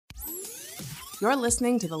You're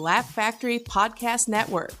listening to the Laugh Factory Podcast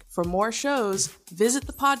Network. For more shows, visit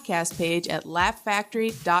the podcast page at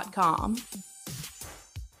laughfactory.com.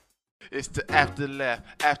 It's the Afterlaugh,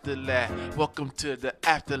 Afterlaugh. Welcome to the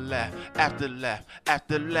Afterlaugh, Afterlaugh,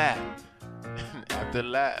 Afterlaugh.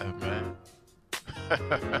 Afterlaugh, man.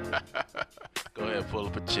 Go ahead, pull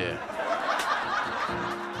up a chair.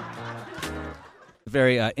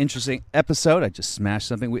 Very interesting episode. I just smashed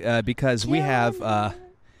something because we have.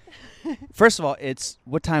 First of all,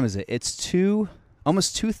 what time is it? It's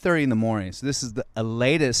almost 2:30 in the morning. So this is the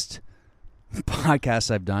latest podcast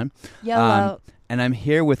I've done. Yellow. And I'm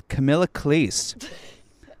here with Camilla Cleese.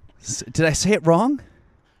 Did I say it wrong?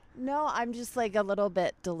 No, I'm just like a little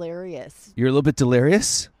bit delirious. You're a little bit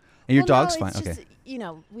delirious, and your dog's fine. Just, okay. You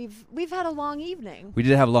know, we've had a long evening. We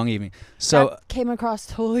did have a long evening. So that came across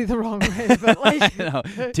totally the wrong way, but like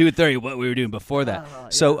 2:30. What we were doing before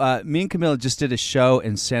that. So me and Camilla just did a show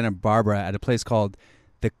in Santa Barbara at a place called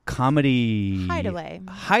the Comedy Hideaway.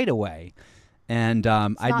 And It's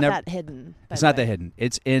not that hidden. It's not that hidden.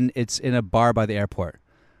 It's in a bar by the airport,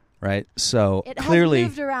 right? So it clearly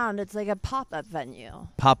has moved around. It's like a pop-up venue.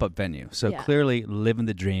 So yeah. Clearly living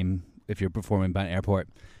the dream if you're performing by an airport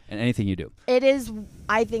and anything you do. It is,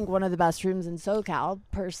 I think, one of the best rooms in SoCal.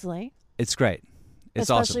 Personally, it's great. It's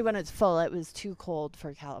especially awesome. when it's full. It was too cold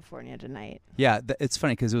for California tonight. Yeah, it's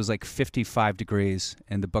funny because it was like 55 degrees,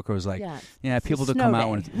 and the booker was like, "Yeah, people don't come out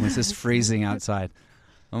when it's just freezing outside."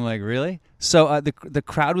 I'm like, really? So the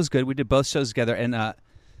crowd was good. We did both shows together, and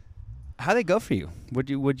how'd they go for you? Were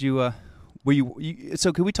you?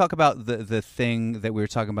 So can we talk about the thing that we were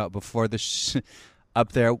talking about before the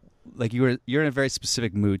up there? Like you're in a very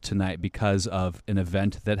specific mood tonight because of an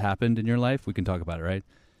event that happened in your life. We can talk about it, right?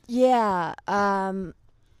 Yeah.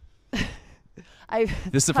 This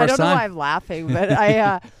is the first time. I don't know why I'm laughing, but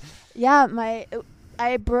I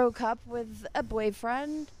broke up with a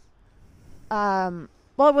boyfriend. Well,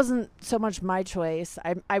 it wasn't so much my choice.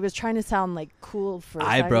 I was trying to sound like cool for.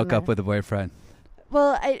 I broke up with a boyfriend.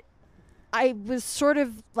 Well, I was sort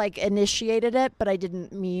of like initiated it, but I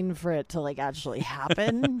didn't mean for it to like actually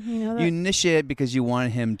happen. You know. You initiated it because you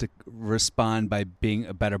wanted him to respond by being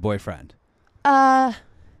a better boyfriend. Yeah.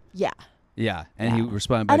 Yeah, and he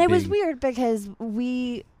responded by and it being... was weird because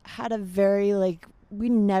we had a very we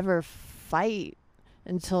never fight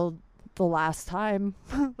until the last time.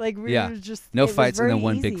 Like we were just no fights and then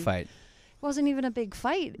one easy. big fight. It wasn't even a big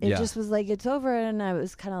fight. It just was like, it's over, and I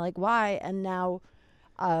was kind of like, why? And now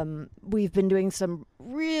we've been doing some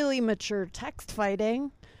really mature text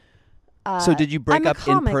fighting. So did you break up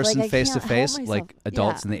in comic. person, like, face to face, like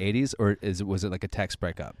adults Yeah. in the 80s, or was it like a text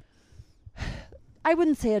breakup? I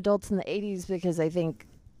wouldn't say adults in the 80s because I think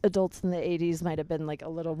adults in the 80s might have been like a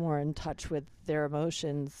little more in touch with their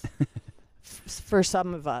emotions. For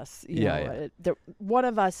some of us, you know, one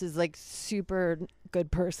of us is like super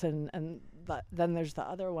good person, and then there's the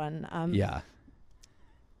other one. Yeah.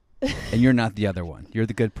 And you're not the other one. You're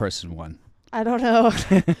the good person one. I don't know.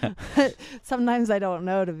 Sometimes I don't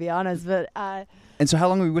know, to be honest. But and so, how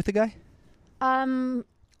long were you with the guy? Over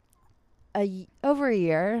a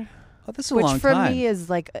year. Oh, that's a long time. Which for me is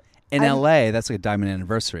like in LA. That's like a diamond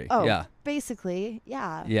anniversary. Oh, yeah. Basically,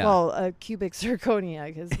 yeah. Yeah. Well, a cubic zirconia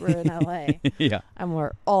because we're in LA. Yeah. And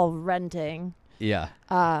we're all renting. Yeah.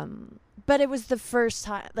 But it was the first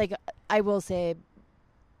time. Like I will say,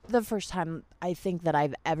 the first time I think that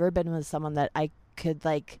I've ever been with someone that I could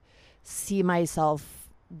like see myself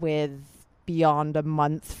with beyond a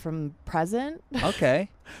month from present. Okay.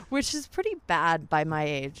 Which is pretty bad by my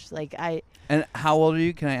age. Like And how old are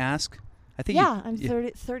you? Can I ask? I think. Yeah, I'm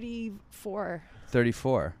 34.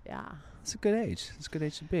 34. Yeah. That's a good age. That's a good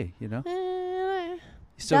age to be. You know.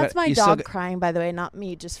 That's my dog crying, by the way, not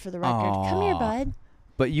me. Just for the record. Aww. Come here, bud.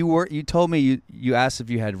 But you told me you asked if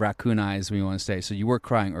you had raccoon eyes when you want to stay, so you were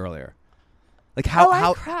crying earlier. Like how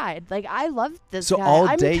I cried. Like I loved this so guy. all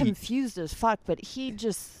I'm day confused as fuck, but he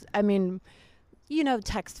just, I mean, you know,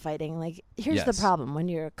 text fighting. Like here's the problem: when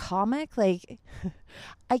you're a comic, like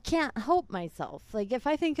I can't help myself. Like if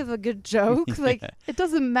I think of a good joke, like it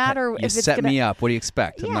doesn't matter if it's set me up. What do you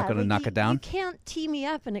expect? I'm not going to knock it down. You can't tee me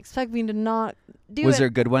up and expect me to not do it. Was there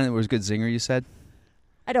a good one? It was a good zinger. You said.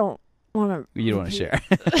 I don't want to. You don't want to share.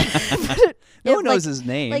 No one knows his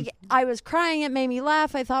name. Like I was crying, it made me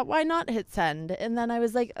laugh. I thought, why not hit send? And then I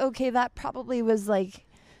was like, okay, that probably was like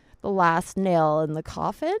the last nail in the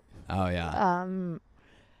coffin. Oh yeah.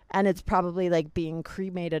 And it's probably like being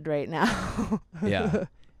cremated right now. Yeah.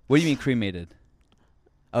 What do you mean cremated?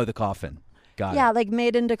 Oh, the coffin. Got it. Yeah, like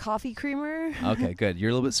made into coffee creamer. Okay, good.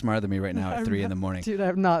 You're a little bit smarter than me right now at 3 in the morning. Dude,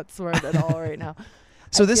 I'm not smart at all right now.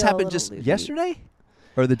 So this happened just yesterday?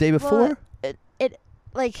 Or the day before? it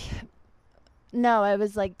like, no, it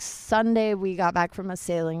was like Sunday we got back from a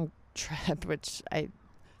sailing trip, which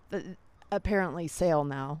apparently sail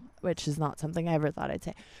now, which is not something I ever thought I'd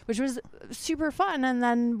say, which was super fun. And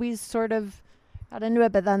then we sort of got into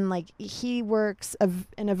it, but then like he works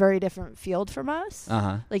in a very different field from us.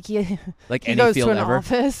 Like he goes to an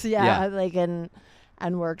office, like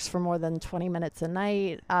and works for more than 20 minutes a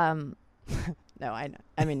night. No, I know.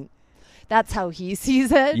 I mean, that's how he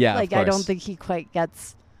sees it. Yeah, like I don't think he quite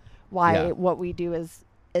gets why what we do is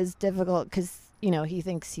difficult, because he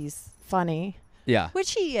thinks he's funny. Yeah,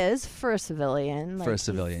 which he is for a civilian. For a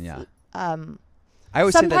civilian, yeah. I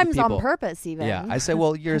always sometimes say that to people, on purpose, even. Yeah, I say,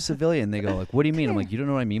 well, you're a civilian. They go like, what do you mean? I'm like, you don't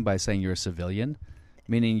know what I mean by saying you're a civilian?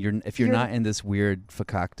 Meaning if you're not in this weird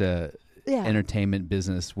fakakta entertainment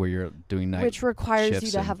business where you're doing night which requires shifts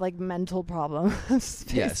you to have like mental problems.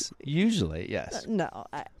 Yes, usually, yes. No,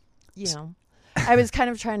 I was kind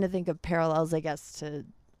of trying to think of parallels, I guess,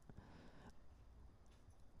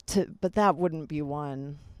 but that wouldn't be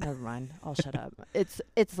one. Never mind. I'll shut up. It's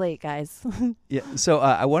late, guys. Yeah. So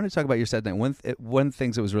I want to talk about your set night. One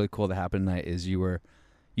thing that was really cool that happened tonight is you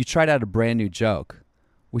tried out a brand new joke,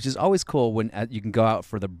 which is always cool when you can go out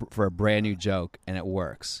for a brand new joke and it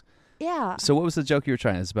works. Yeah. So what was the joke you were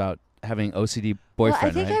trying? It's about having OCD boyfriend. Well,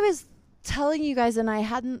 I think right? I was telling you guys, and I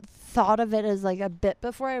hadn't thought of it as like a bit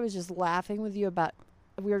before. I was just laughing with you about,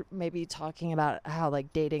 we were maybe talking about how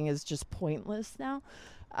like dating is just pointless now.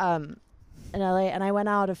 In LA, and I went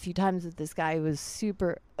out a few times with this guy who was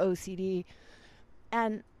super OCD,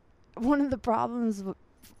 and one of the problems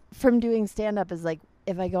from doing stand-up is like,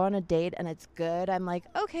 if I go on a date and it's good, I'm like,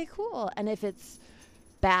 okay, cool, and if it's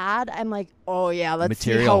bad, I'm like, oh yeah, let's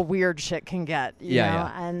see how weird shit can get. You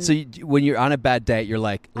know? And so when you're on a bad date, you're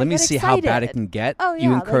like, let me see how bad it can get. Oh, yeah,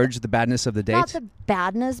 you encourage the badness of the date. Not the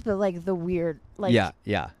badness, but like the weird. Like,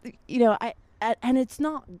 yeah. And it's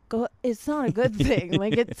not it's not a good thing.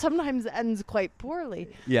 Like it sometimes ends quite poorly.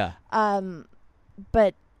 Yeah.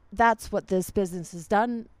 But that's what this business has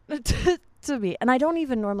done to me. And I don't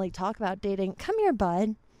even normally talk about dating. Come here,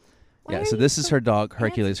 bud. So this is her dog,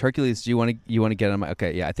 Hercules. Hercules, do you want to get on my?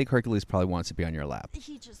 Okay, yeah. I think Hercules probably wants to be on your lap.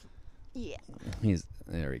 He just, yeah.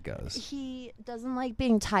 There he goes. He doesn't like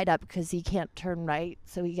being tied up because he can't turn right,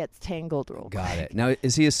 so he gets tangled real quick. Got it. Now,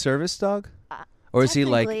 is he a service dog? Or is he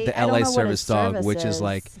like the LA service dog, which is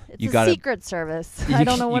like you got a secret service? I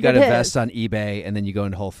don't know what it is. You got a vest on eBay, and then you go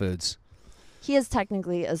into Whole Foods. He is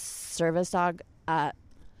technically a service dog, but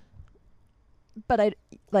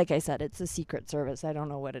like I said, it's a secret service. I don't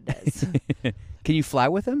know what it is. Can you fly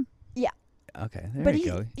with him? Yeah. Okay, there you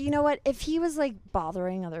go. You know what? If he was like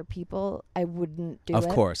bothering other people, I wouldn't do it. Of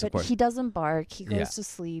course. He doesn't bark. He goes to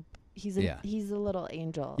sleep. He's a little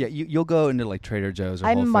angel. Yeah, you'll go into like Trader Joe's or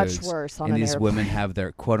Whole Foods. I'm much worse on an And these airplane. women have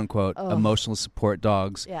their quote unquote emotional support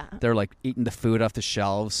dogs. Yeah. They're like eating the food off the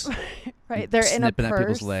shelves. Right. They're in a purse. At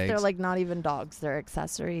people's legs. They're like not even dogs. They're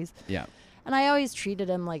accessories. Yeah. And I always treated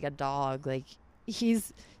him like a dog. Like he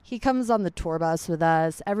comes on the tour bus with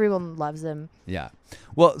us. Everyone loves him. Yeah.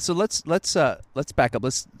 Well, so let's back up.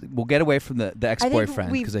 We'll get away from the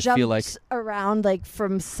ex-boyfriend because I feel like around like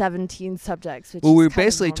from 17 subjects. Which we were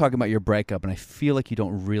basically talking about your breakup, and I feel like you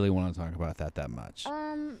don't really want to talk about that much.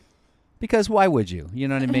 Because why would you? You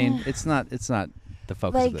know what I mean? It's not the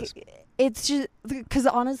focus of this. It's just because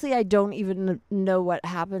honestly, I don't even know what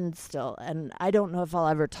happened still, and I don't know if I'll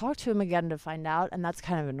ever talk to him again to find out, and that's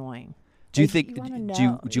kind of annoying. Do you think?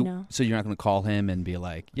 So you're not going to call him and be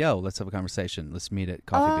like, "Yo, let's have a conversation. Let's meet at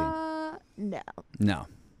Coffee Bean." No.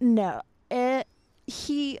 No.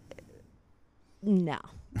 He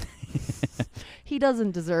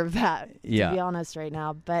doesn't deserve that. To be honest, right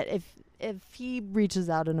now. But if he reaches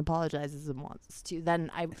out and apologizes and wants to, then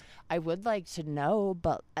I would like to know.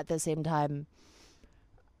 But at the same time,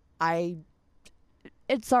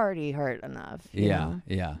 it's already hurt enough. You know?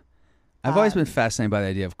 Yeah. I've always been fascinated by the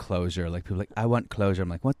idea of closure. Like people are like, I want closure. I'm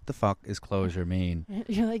like, what the fuck is closure mean?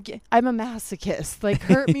 You're like, I'm a masochist. Like,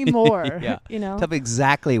 hurt me more. Yeah. You know? Tell me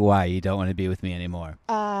exactly why you don't want to be with me anymore.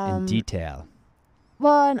 In detail.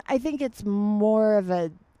 Well, and I think it's more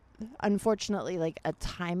of unfortunately, like a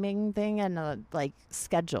timing thing and a like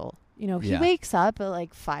schedule. You know, he wakes up at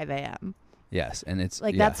like 5 a.m. Yes, and it's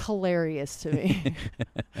like that's hilarious to me.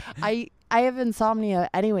 I have insomnia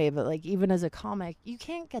anyway, but like even as a comic, you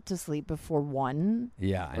can't get to sleep before 1.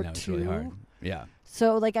 Yeah, I know 2. it's really hard. Yeah.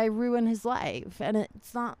 So like I ruin his life, and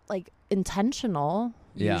it's not like intentional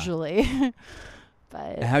usually.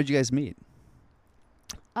 But how'd you guys meet?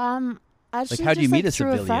 Actually, like how do you meet a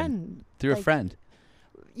through civilian? A friend. A friend.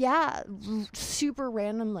 Yeah, super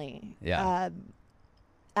randomly. Yeah.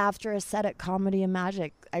 after a set at Comedy and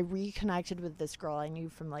Magic, I reconnected with this girl I knew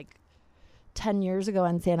from like 10 years ago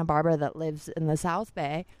in Santa Barbara that lives in the South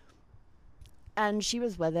Bay. And she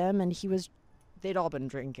was with him, and they'd all been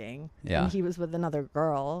drinking. Yeah. And he was with another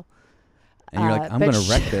girl. And you're like, I'm going to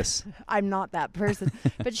wreck this. I'm not that person.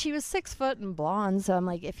 But she was 6 foot and blonde, so I'm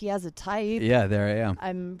like, if he has a type, yeah, there I am.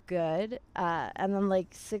 I'm good. And then like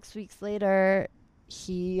 6 weeks later,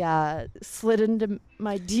 he slid into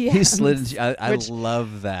my DMs. He slid into, I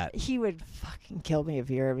love that. He would fucking kill me if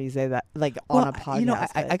you heard me say that, like on a podcast. You know,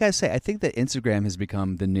 I gotta say, I think that Instagram has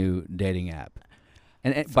become the new dating app.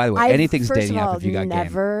 And by the way, anything's dating app if you got game. I've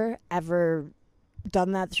never ever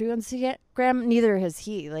done that through Instagram. Neither has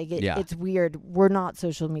he. Like it's weird. We're not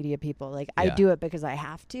social media people. Like I do it because I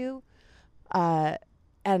have to.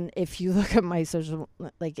 And if you look at my social,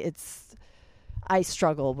 like I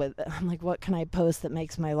struggle with it. I'm like, what can I post that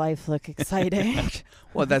makes my life look exciting?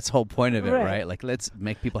 Well, that's the whole point of it, right? Like, let's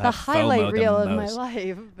make people have the highlight FOMO reel the of my most.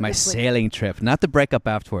 life. My sailing trip, not the breakup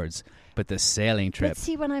afterwards, but the sailing trip. But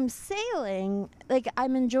see, when I'm sailing, like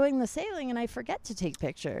I'm enjoying the sailing, and I forget to take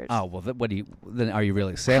pictures. Oh well, then are you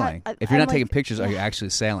really sailing? If you're not taking pictures, are you actually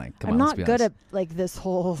sailing? I'm not good at like this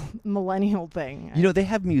whole millennial thing. You know, they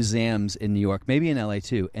have museums in New York, maybe in LA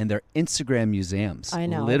too, and they're Instagram museums. I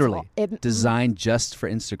know, literally designed just for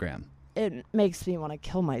Instagram. It makes me want to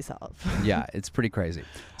kill myself. Yeah, it's pretty crazy.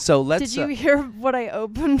 So let's. Did you hear what I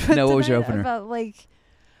opened with? No, what was your opener? About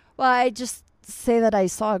I just say that I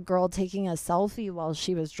saw a girl taking a selfie while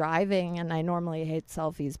she was driving, and I normally hate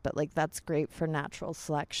selfies, but like that's great for natural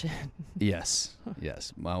selection. Yes.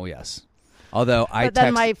 Well, yes. Although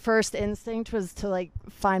then my first instinct was to like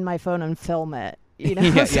find my phone and film it. You know,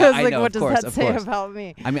 I like, know, what of does that say about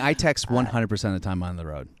me? I mean, I text 100% of the time on the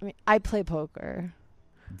road. I mean, I play poker.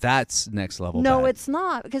 That's next level. No, bad. It's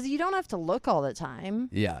not, because you don't have to look all the time.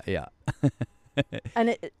 Yeah.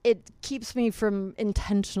 And it keeps me from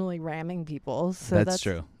intentionally ramming people. So that's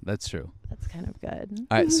true. That's kind of good.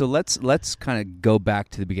 All right, so let's kind of go back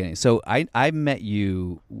to the beginning. So I met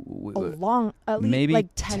you maybe like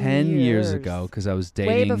 10 years ago, because I was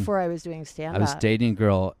dating. Way before I was doing stand-up. I was dating a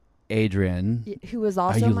girl, Adrian. Who was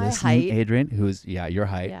also Are you my listening, height. Adrian? Who is, your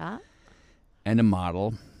height. Yeah. And a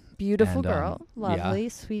model. Beautiful girl. Lovely,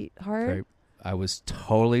 sweetheart. I was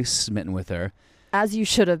totally smitten with her. As you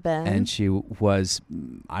should have been. And she was,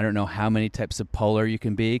 I don't know how many types of polar you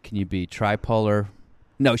can be. Can you be tripolar?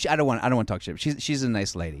 No, I don't want to talk shit. She's a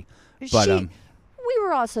nice lady. But we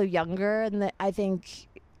were also younger, and I think,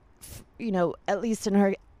 at least in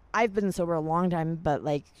her, I've been sober a long time, but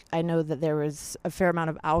like I know that there was a fair amount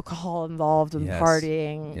of alcohol involved and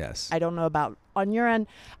partying. Yes. I don't know about on your end.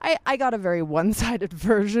 I got a very one-sided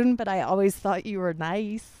version, but I always thought you were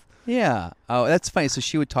nice. Yeah. Oh, that's funny. So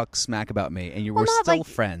she would talk smack about me, and you were still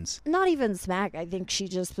friends. Not even smack. I think she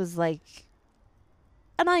just was like,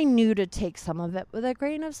 and I knew to take some of it with a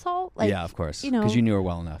grain of salt. Like, yeah, of course. Because you knew her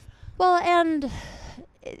well enough. Well, and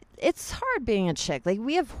it's hard being a chick. Like,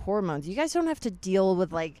 we have hormones. You guys don't have to deal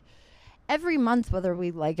with, like, every month, whether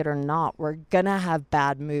we like it or not, we're going to have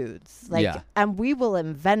bad moods. And we will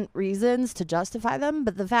invent reasons to justify them.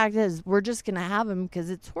 But the fact is, we're just going to have them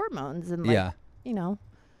because it's hormones. And, Yeah, you know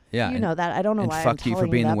that. I don't know why I'm fuck you for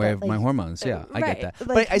being aware of my hormones. Yeah, I get that.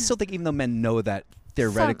 But I still think even though men know that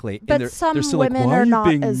theoretically, some they're still women like, why are not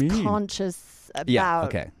being as mean? conscious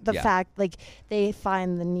about the fact, like they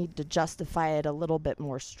find the need to justify it a little bit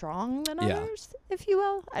more strong than others, if you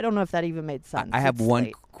will. I don't know if that even made sense. I have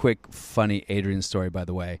one quick funny Adrian story, by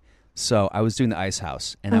the way. So I was doing the Ice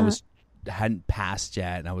House, and I hadn't passed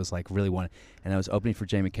yet, and I was like really wanting, and I was opening for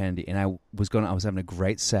Jamie Kennedy, and I was having a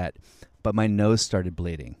great set. But my nose started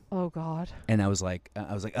bleeding. Oh God! And I was like,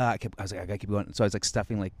 I gotta keep going. So I was like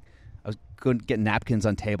stuffing, like I was going to get napkins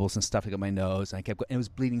on tables and stuffing up my nose, and I kept going. And it was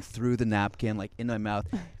bleeding through the napkin, like into my mouth.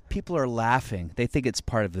 People are laughing; they think it's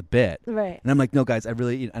part of the bit. Right. And I'm like, no, guys,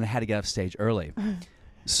 and I had to get off stage early.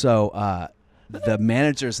 So the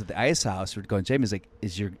managers at the Ice House were going. Jamie's like,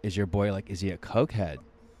 is your boy like? Is he a cokehead?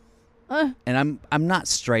 And I'm not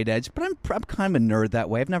straight edge, but I'm kind of a nerd that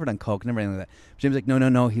way. I've never done coke, never anything like that. James like,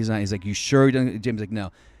 no, he's not. He's like, you sure he doesn't? James like,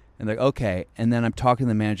 no. And they're like, okay. And then I'm talking to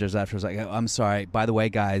the managers after. I was like, oh, I'm sorry. By the way,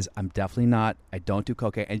 guys, I'm definitely not. I don't do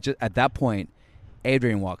cocaine. And just at that point,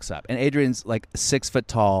 Adrian walks up, and Adrian's like 6 foot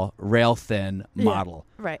tall, rail thin model.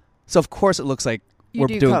 Yeah, right. So of course it looks like we're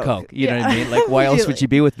doing coke. You know what I mean? Like, why else would she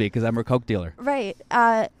be with me? Because I'm her coke dealer. Right.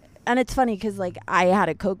 And it's funny because like I had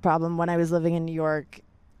a coke problem when I was living in New York.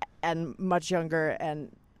 And much younger,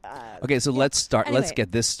 and okay. So let's start. Anyway. Let's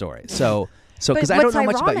get this story. So because I don't know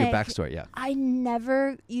much about your backstory. Yeah, I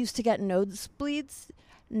never used to get nosebleeds.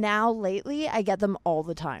 Now lately, I get them all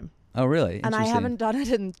the time. Oh, really? And I haven't done it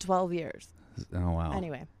in 12 years. Oh, wow.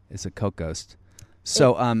 Anyway. It's a coke ghost.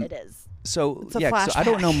 So, it is. So, it's a yeah, so I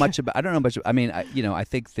don't know much about, I mean, I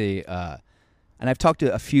think and I've talked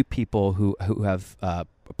to a few people who have a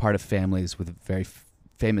part of families with very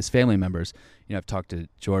famous family members. You know, I've talked to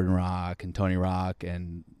Jordan Rock and Tony Rock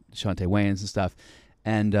and Shantae Wayans and stuff.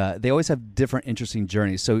 And they always have different interesting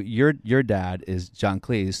journeys. So your dad is John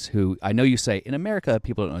Cleese, who I know you say in America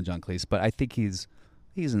people don't know John Cleese, but I think he's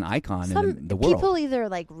an icon in the world. People either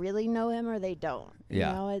like really know him or they don't. Yeah.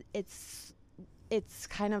 You know, it's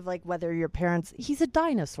kind of like whether your parents. He's a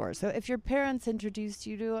dinosaur, so if your parents introduced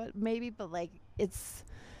you to it, maybe. But like it's,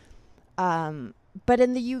 but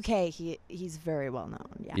in the UK, he's very well known.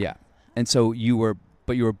 Yeah. Yeah. And so you were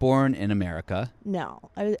born in America. No,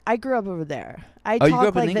 I grew up over there. I you grew talk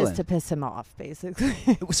up in like England. this to piss him off, basically.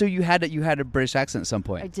 So you had a British accent at some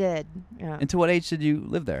point. I did. Yeah. And to what age did you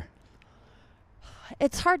live there?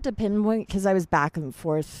 It's hard to pinpoint because I was back and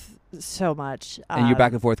forth so much. And you're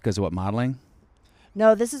back and forth because of what, modeling?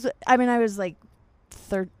 No, I was like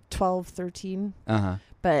 12, 13. Uh-huh.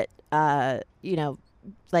 But,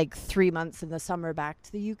 like 3 months in the summer back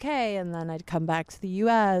to the UK, and then I'd come back to the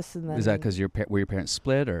US. And then Is that because were your parents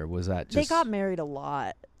split, or was that just... They got married a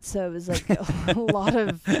lot. So it was like a lot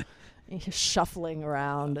of shuffling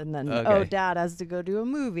around. And then, Dad has to go do a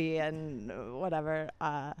movie and whatever.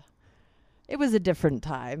 It was a different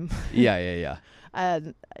time. Yeah.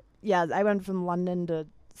 I went from London to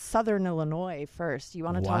Southern Illinois first. You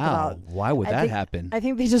want to talk about... Why would that happen? I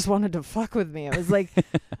think they just wanted to fuck with me. It was like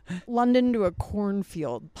London to a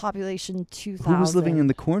cornfield, population 2,000. Who was living in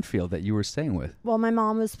the cornfield that you were staying with? Well, my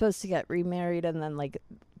mom was supposed to get remarried, and then like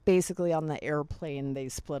basically on the airplane they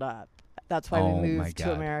split up. That's why we moved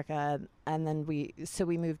to America, and then we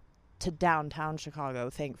moved to downtown Chicago.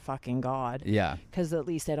 Thank fucking God. Yeah. Because at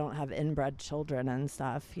least I don't have inbred children and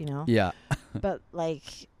stuff, you know. Yeah. But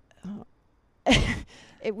like,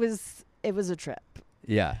 it was a trip.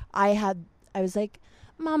 Yeah. I was like,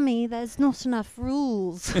 Mommy, there's not enough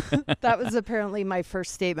rules. That was apparently my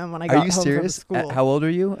first statement when I got home from school. How old are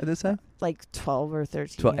you at this time? Like 12 or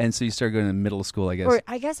 13. 12, and so you started going to middle school, I guess. Or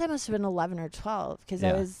I guess I must have been 11 or 12 because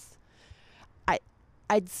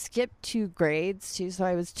I'd skipped 2 grades too, so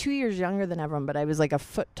I was 2 years younger than everyone, but I was like a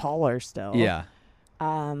foot taller still. Yeah.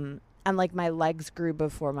 And like my legs grew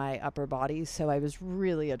before my upper body, so I was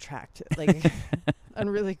really attractive, like,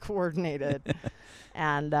 and really coordinated.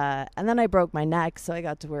 And then I broke my neck, so I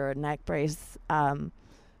got to wear a neck brace.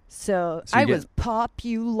 So I was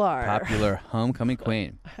popular. Popular homecoming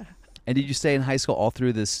queen. And did you stay in high school all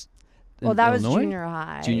through this? Well, that Illinois? was junior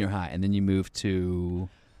high. Junior high, and then you moved to...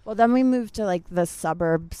 Well, then we moved to like the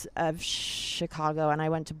suburbs of Chicago, and I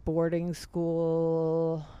went to boarding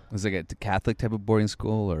school. Was it like a Catholic type of boarding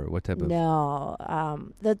school, or what type of... No.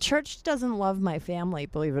 The church doesn't love my family,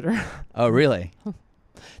 believe it or not. Oh, really?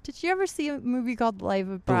 Did you ever see a movie called The Life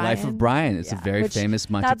of Brian? The Life of Brian. It's a very famous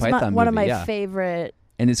Monty Python movie. One of my favorite...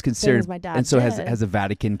 And it's considered, my dad and so did. has the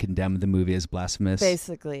Vatican condemned the movie as blasphemous?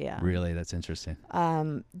 Basically, yeah. Really, that's interesting.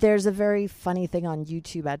 There's a very funny thing on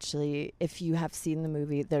YouTube, actually. If you have seen the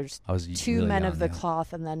movie, there's 2 really men young, of the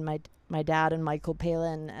cloth, and then my dad and Michael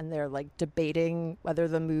Palin, and they're like debating whether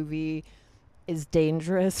the movie is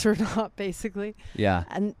dangerous or not, basically. Yeah.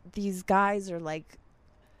 And these guys are like,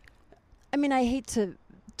 I mean, I hate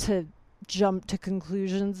to jump to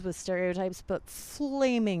conclusions with stereotypes, but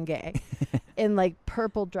flaming gay in like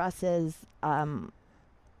purple dresses.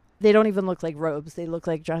 They don't even look like robes. They look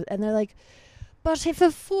like dress. And they're like, but if a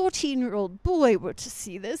 14-year-old boy were to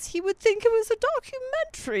see this, he would think it was a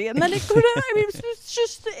documentary. And then it could, I mean,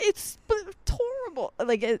 it's horrible.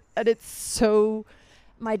 Like, and it's so,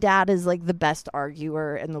 my dad is like the best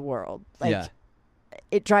arguer in the world. Like,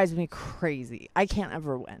 it drives me crazy. I can't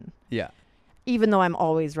ever win. Yeah. Even though I'm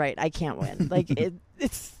always right, I can't win. Like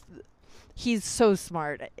he's so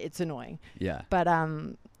smart. It's annoying. Yeah.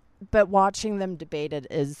 But watching them debate it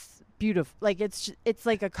is beautiful. Like it's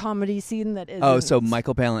like a comedy scene that is. Oh, so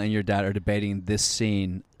Michael Palin and your dad are debating this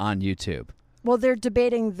scene on YouTube. Well, they're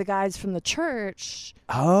debating the guys from the church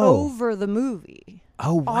over the movie.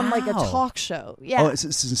 Oh, wow. On like a talk show. Yeah. Oh, it's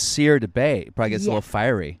a sincere debate. Probably gets a little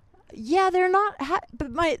fiery. Yeah, they're not,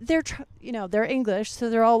 they're English, so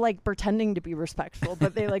they're all like pretending to be respectful,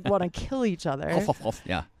 but they like want to kill each other.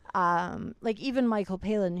 Yeah. Like even Michael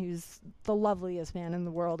Palin, who's the loveliest man in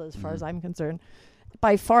the world as far as I'm concerned,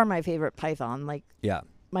 by far my favorite Python. Like,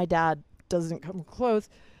 my dad doesn't come close.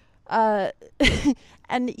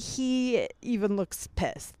 And he even looks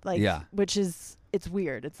pissed, like, which is, it's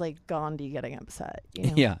weird. It's like Gandhi getting upset.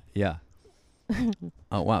 You know? Yeah.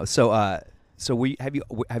 Oh, wow. So have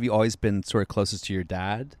you always been sort of closest to your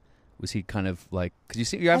dad, Was he kind of like,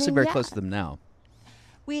 because you're obviously very close to them now.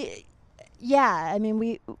 We've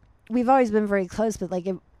always been very close, but like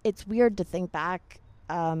it's weird to think back.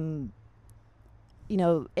 I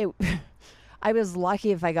was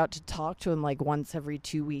lucky if I got to talk to him like once every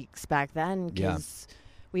 2 weeks back then, because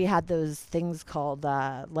we had those things called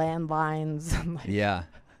landlines. Yeah.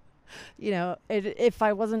 If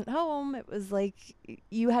I wasn't home, it was like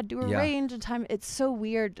you had to arrange a time. It's so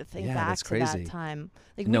weird to think back to that time.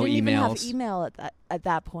 Like no we didn't even have emails. email at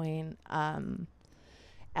that point.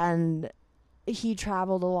 And he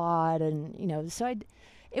traveled a lot, and so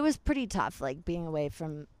it was pretty tough, like being away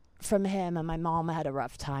from him. And my mom had a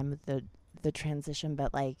rough time with the transition,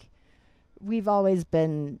 but like we've always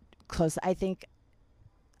been close. I think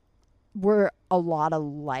we're a lot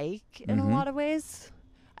alike in a lot of ways.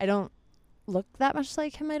 I don't look that much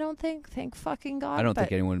like him, I don't think. Thank fucking God. I don't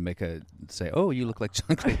think anyone would say, "Oh, you look like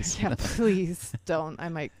John Cleese." Yeah, please don't. I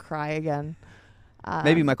might cry again.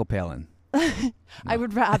 Maybe Michael Palin. I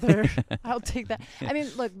would rather. I'll take that. I mean,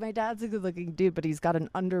 look, my dad's a good-looking dude, but he's got an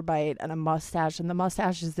underbite and a mustache, and the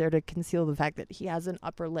mustache is there to conceal the fact that he has an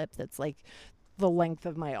upper lip that's like the length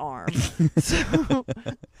of my arm. So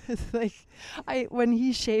it's like when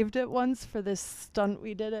he shaved it once for this stunt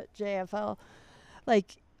we did at JFL,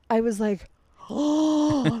 like I was like,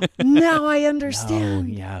 oh, now I understand.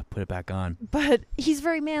 No, yeah, put it back on. But he's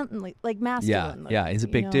very manly, like masculine. Yeah, he's a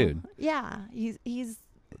big dude. Yeah, he is.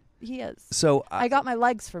 So I got my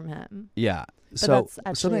legs from him. Yeah. So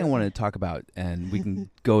something I wanted to talk about, and we can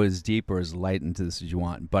go as deep or as light into this as you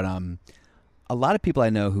want, but a lot of people I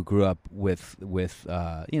know who grew up with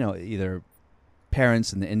either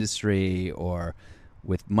parents in the industry or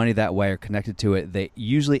with money that way or connected to it, they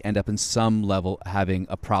usually end up in some level having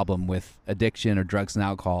a problem with addiction or drugs and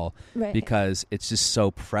alcohol, because it's just so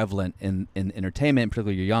prevalent in entertainment,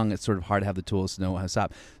 particularly you're young. It's sort of hard to have the tools to know how to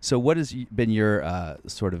stop. So what has been your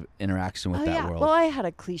sort of interaction with that world? Well, I had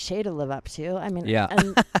a cliche to live up to. I mean,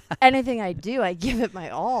 and anything I do, I give it my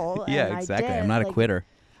all. Yeah, and exactly. I did. I'm not a quitter.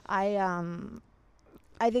 I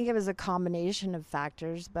think it was a combination of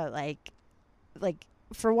factors, but like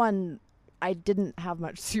for one, I didn't have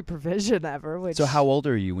much supervision ever. So how old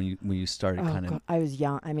are you when you started kind of? I was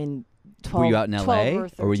young. I mean, 12. Were you out in LA or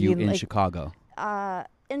 13, or were you in Chicago?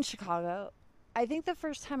 In Chicago. I think the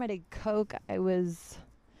first time I did coke, I must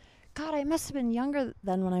have been younger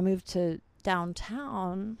than when I moved to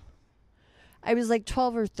downtown. I was like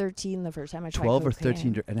 12 or 13 the first time I tried 12 or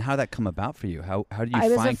cocaine. 13, and how did that come about for you? How did you I find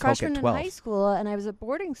was a coke freshman at in 12? high school, and I was at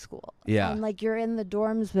boarding school. Yeah. And like you're in the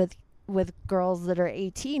dorms with girls that are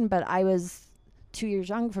 18, but I was 2 years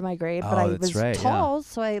young for my grade, but I was tall,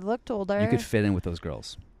 so I looked older. You could fit in with those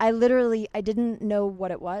girls. I didn't know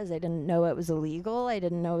what it was. I didn't know it was illegal. I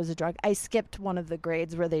didn't know it was a drug. I skipped one of the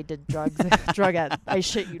grades where they did drugs. Drug ed. I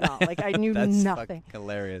shit you not. Like I knew That's nothing.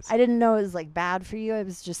 Hilarious. I didn't know it was like bad for you. It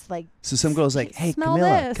was just like. So some girl's like, "Hey, smell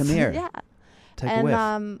Camilla, this." come here. Yeah. Take a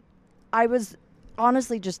whiff. I was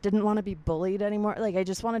honestly just didn't want to be bullied anymore. Like I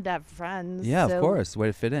just wanted to have friends. Yeah, so of course. Way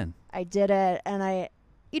to fit in. I did it, and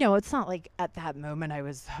it's not like at that moment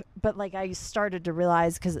but like I started to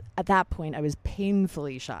realize, because at that point I was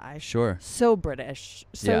painfully shy. Sure. So British,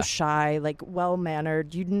 so shy, like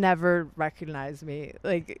well-mannered. You'd never recognize me.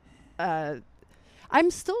 Like, I'm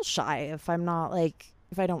still shy if I'm not like,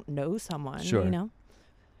 if I don't know someone, sure.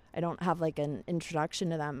 I don't have like an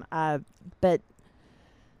introduction to them. But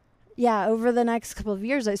yeah, over the next couple of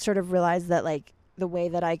years, I sort of realized that like, the way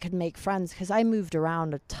that I could make friends, because I moved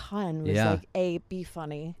around a ton, was like A, be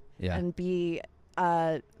funny, and B,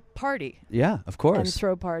 party. Yeah, of course. And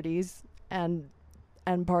throw parties and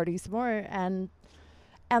party some more and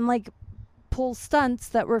like pull stunts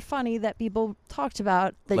that were funny that people talked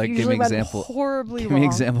about that like, usually went horribly wrong. Give me an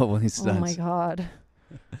example of one of these stunts. Oh my God.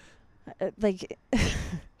 Like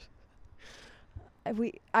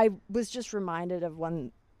I was just reminded of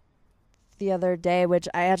one the other day, which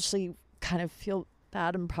I actually kind of feel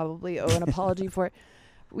bad and probably owe an apology for it.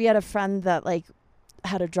 We had a friend that like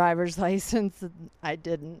had a driver's license and I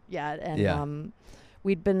didn't yet, and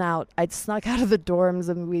we'd been out. I'd snuck out of the dorms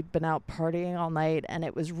and we'd been out partying all night, and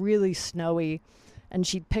it was really snowy, and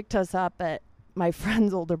she'd picked us up at my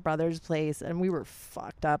friend's older brother's place, and we were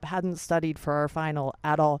fucked up, hadn't studied for our final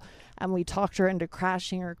at all, and we talked her into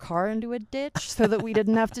crashing her car into a ditch so that we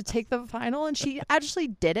didn't have to take the final, and she actually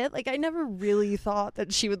did it. Like I never really thought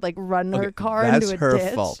that she would like run her car into a ditch. That's her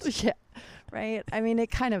fault. Yeah, right. I mean, it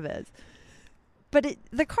kind of is, but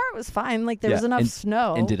the car was fine. Like there was enough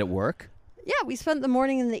snow. And did it work? Yeah, we spent the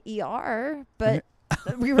morning in the ER, but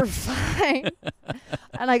we were fine.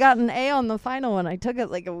 And I got an A on the final one. I took it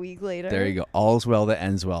like a week later. There you go. All's well that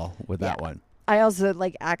ends well with that one. I also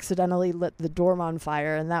like accidentally lit the dorm on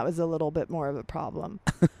fire, and that was a little bit more of a problem.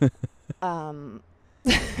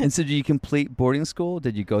 And so did you complete boarding school?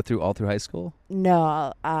 Did you go through all through high school?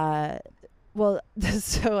 No. Well,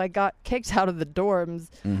 so I got kicked out of the dorms.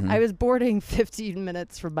 I was boarding 15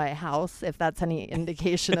 minutes from my house, if that's any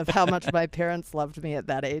indication of how much my parents loved me at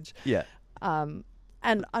that age. Yeah.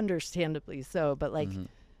 And understandably so, but like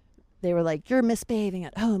they were like, you're misbehaving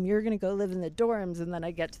at home. You're going to go live in the dorms. And then I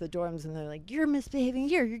get to the dorms and they're like, you're misbehaving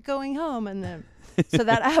here. You're going home. And then so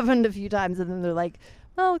that happened a few times. And then they're like,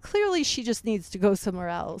 well, clearly she just needs to go somewhere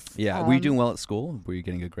else. Yeah. Were you doing well at school? Were you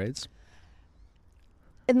getting good grades?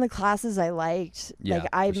 In the classes I liked, yeah,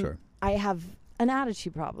 like for sure. I have an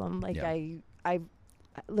attitude problem. Like yeah. I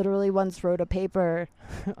literally once wrote a paper.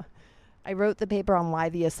 I wrote the paper on why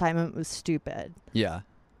the assignment was stupid. Yeah.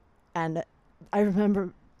 And I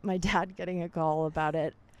remember my dad getting a call about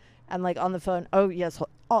it, and like on the phone, oh yes,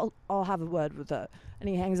 I'll have a word with her. And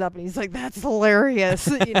he hangs up and he's like, that's hilarious,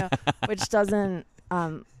 you know, which doesn't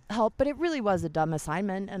help. But it really was a dumb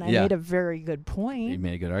assignment, and I made a very good point. You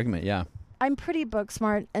made a good argument, yeah. I'm pretty book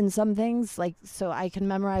smart in some things, like so I can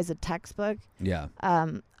memorize a textbook. Yeah.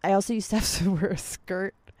 I also used to have to wear a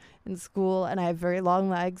skirt in school, and I have very long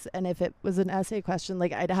legs, and if it was an essay question,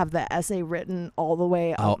 like I'd have the essay written all the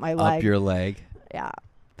way up my leg. Up your leg. Yeah.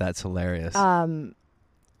 That's hilarious. And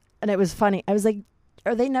it was funny. I was like,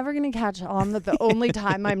 are they never going to catch on that the only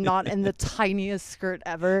time I'm not in the tiniest skirt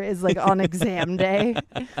ever is like on exam day?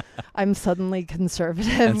 I'm suddenly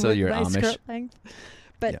conservative and so with you're my Amish. skirt length.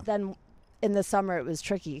 But then in the summer it was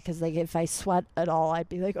tricky because like if I sweat at all, I'd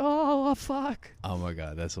be like, oh fuck. Oh my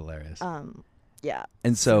God, that's hilarious. Yeah.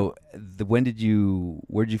 And so where did you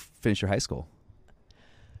finish your high school?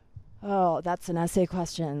 Oh, that's an essay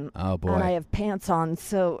question. Oh boy. And I have pants on,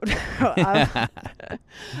 so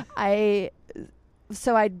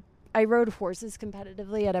I rode horses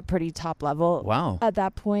competitively at a pretty top level. Wow. At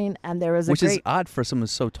that point, and there was which is odd for someone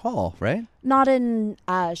so tall, right? Not in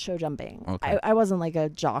show jumping. Okay. I wasn't like a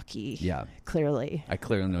jockey. Yeah. Clearly. I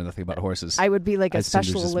clearly know nothing about horses. I would be like a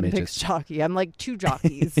Special Olympics jockey. I'm like two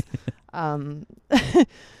jockeys.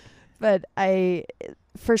 But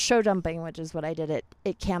for show jumping, which is what I did,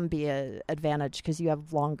 it can be an advantage because you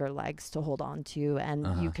have longer legs to hold on to,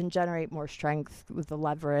 and you can generate more strength with the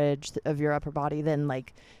leverage of your upper body than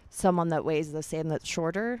like someone that weighs the same that's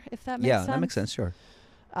shorter, if that makes sense. Yeah, that makes sense, sure.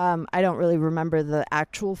 I don't really remember the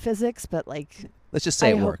actual physics, but like... Let's just say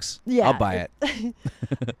it works. Yeah. I'll buy it.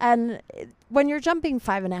 And when you're jumping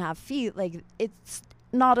 5.5 feet, like it's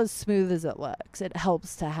not as smooth as it looks. It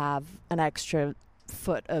helps to have an extra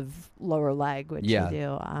foot of lower leg, which you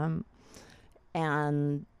do.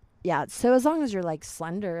 And yeah, so as long as you're like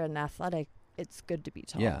slender and athletic, it's good to be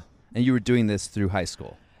tall. Yeah. And you were doing this through high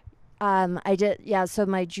school? I did. Yeah. So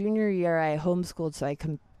my junior year, I homeschooled, so I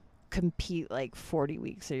compete like 40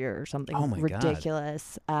 weeks a year or something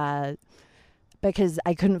ridiculous. Because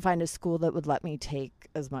I couldn't find a school that would let me take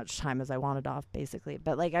as much time as I wanted off, basically.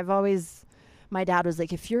 But like my dad was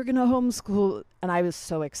like, if you're going to homeschool, and I was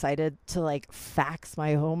so excited to like fax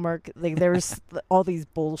my homework. Like there was all these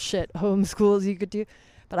bullshit homeschools you could do.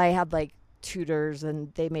 But I had like tutors,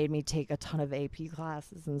 and they made me take a ton of AP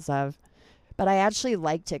classes and stuff. But I actually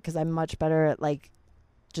liked it because I'm much better at like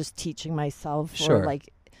just teaching myself. Sure. Or like,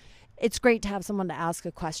 it's great to have someone to ask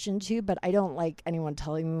a question to, but I don't like anyone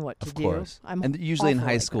telling me what to do. Of course. And usually in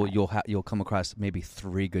high school, you'll come across maybe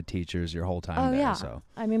 3 good teachers your whole time there. Yeah. So.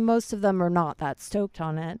 I mean, most of them are not that stoked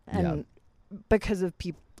on it. And because of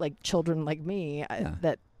people like children like me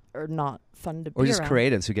that are not fun to be around. Or just around.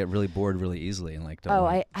 creatives who get really bored really easily and like don't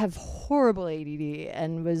I have horrible ADD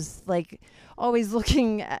and was like always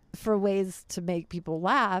looking for ways to make people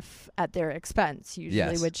laugh at their expense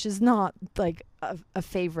usually, which is not like a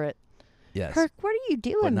favorite. Yes. Kirk, what are you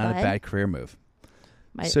doing, but not bud? a bad career move.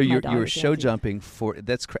 So you were show jumping for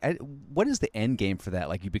what is the end game for that?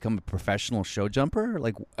 Like you become a professional show jumper,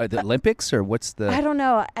 like the Olympics, or what's the? I don't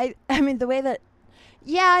know. I mean the way that,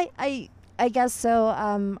 I guess so.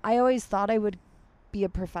 I always thought I would be a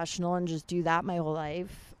professional and just do that my whole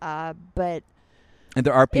life. But and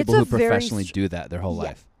there are people who professionally do that their whole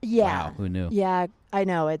life. Yeah. Wow, who knew? Yeah, I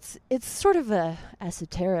know. It's sort of a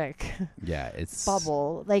esoteric. It's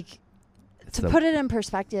bubble. Like to put it in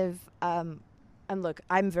perspective. And look,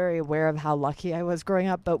 I'm very aware of how lucky I was growing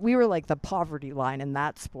up, but we were like the poverty line in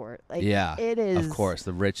that sport. Like, it is. Of course,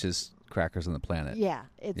 the rich is crackers on the planet. Yeah,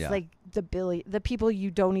 it's like the people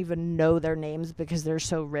you don't even know their names because they're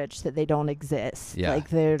so rich that they don't exist. Yeah, like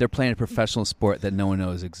they're playing a professional sport that no one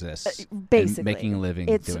knows exists. Basically, and making a living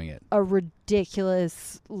doing it. A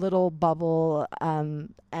ridiculous little bubble,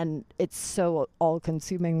 and it's so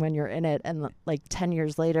all-consuming when you're in it. And like 10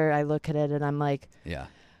 years later, I look at it and I'm like,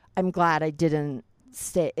 I'm glad I didn't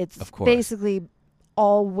stay. It's basically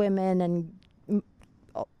all women and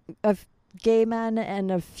gay men and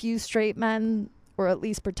a few straight men, or at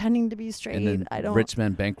least pretending to be straight. And then I don't rich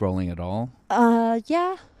men bankrolling it all.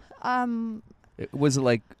 Yeah. Was it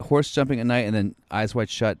like horse jumping at night and then eyes wide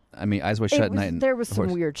shut? I mean, eyes wide shut at night. And there was some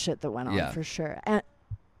weird shit that went on for sure. And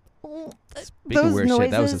speaking of weird noises,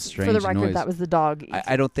 shit, that was a strange for the record, noise. That was the dog.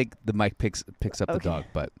 I don't think the mic picks up the dog,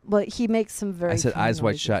 but he makes some very. I said eyes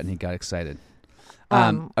wide shut, and he got excited.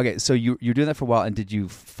 Okay, so you're doing that for a while, and did you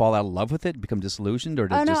fall out of love with it, become disillusioned, or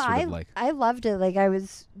did it just sort of like? I loved it. Like I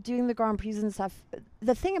was doing the Grand Prix and stuff.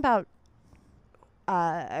 The thing about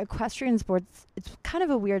equestrian sports, it's kind of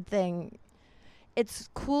a weird thing. It's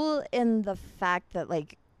cool in the fact that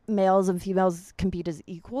like males and females compete as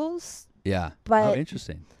equals. Yeah. But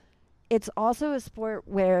interesting. It's also a sport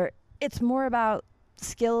where it's more about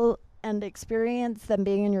skill and experience than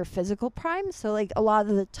being in your physical prime. So like a lot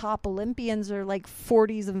of the top Olympians are like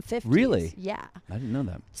 40s and 50s. Really? Yeah. I didn't know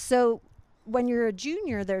that. So when you're a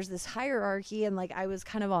junior, there's this hierarchy, and like I was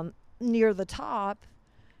kind of on near the top,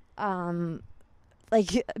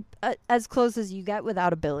 like as close as you get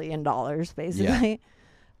without $1 billion, basically.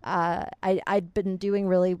 Yeah. I'd been doing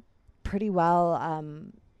really pretty well,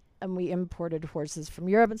 and we imported horses from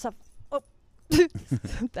Europe and stuff. Oh,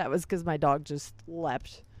 that was because my dog just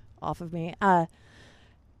leapt off of me.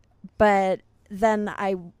 But then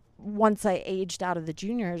once I aged out of the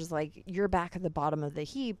juniors, like you're back at the bottom of the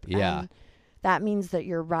heap. Yeah. And that means that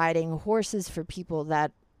you're riding horses for people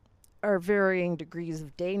that are varying degrees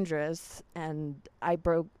of dangerous. And I'd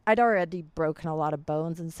already broken a lot of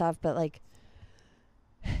bones and stuff, but like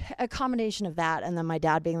a combination of that, and then my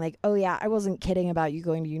dad being like, oh yeah, I wasn't kidding about you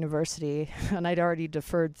going to university. And I'd already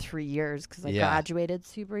deferred 3 years because I graduated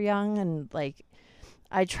super young, and like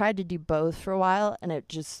I tried to do both for a while, and it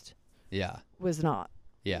just was not.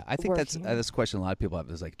 Yeah, I think that's a question a lot of people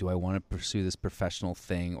have is like, do I want to pursue this professional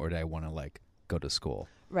thing, or do I want to like go to school?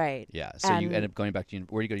 Right. Yeah. So you end up going back to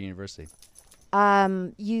where do you go to university?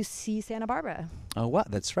 UC Santa Barbara. Oh, wow,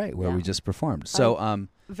 that's right, where we just performed. So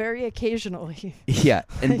very occasionally. Yeah.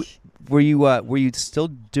 And were you still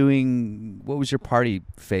doing? What was your party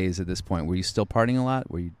phase at this point? Were you still partying a lot?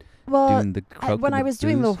 Were you doing the coke when and I was booze?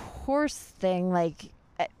 doing the horse thing? Like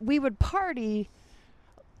we would party.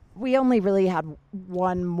 We only really had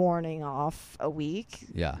one morning off a week.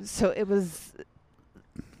 Yeah. So it was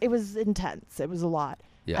intense. It was a lot.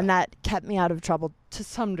 Yeah. And that kept me out of trouble to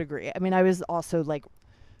some degree. I mean, I was also like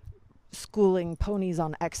schooling ponies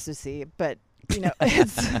on ecstasy, but you know,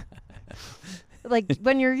 it's like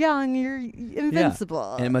when you're young, you're invincible.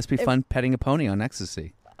 Yeah. And it must be fun petting a pony on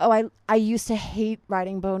ecstasy. Oh, I used to hate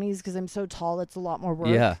riding ponies because I'm so tall. It's a lot more work.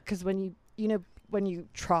 Yeah. Because when when you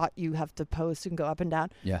trot, you have to post and go up and down.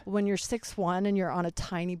 Yeah. When you're 6'1" and you're on a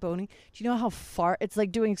tiny pony, do you know how far? It's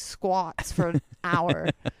like doing squats for an hour.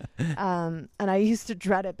 And I used to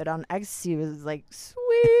dread it, but on ecstasy, it was like,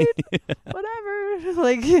 sweet, whatever.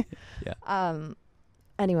 Like, yeah.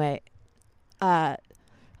 Anyway, I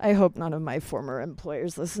hope none of my former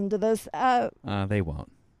employers listen to this. They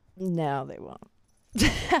won't. No, they won't.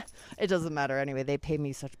 It doesn't matter anyway. They pay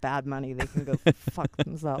me such bad money. They can go fuck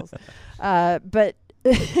themselves. But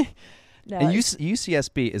no. And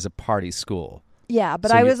UCSB is a party school. Yeah,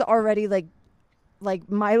 but so I was already like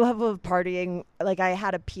my level of partying. Like I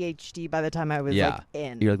had a PhD by the time I was like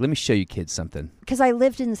in. You're like, let me show you kids something. Because I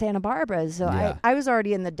lived in Santa Barbara, so I was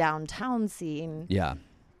already in the downtown scene. Yeah.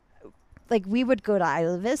 Like we would go to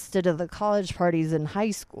Isla Vista to the college parties in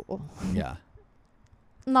high school. Yeah.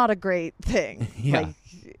 Not a great thing. Yeah. Like,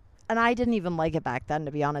 and I didn't even like it back then,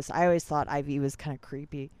 to be honest. I always thought Ivy was kind of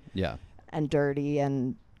creepy. Yeah. And dirty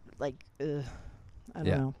and like, I don't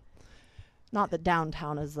know. Not that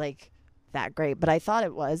downtown is like that great, but I thought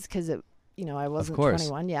it was because it, I wasn't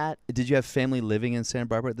 21 yet. Did you have family living in Santa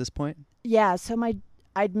Barbara at this point? Yeah. So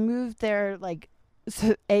I'd moved there like,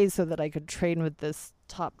 so that I could train with this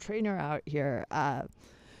top trainer out here.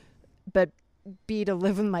 But B, to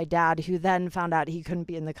live with my dad, who then found out he couldn't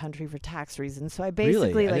be in the country for tax reasons. So I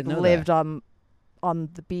basically lived on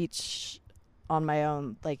the beach on my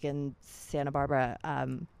own, like in Santa Barbara,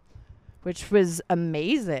 which was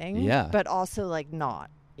amazing. Yeah. But also like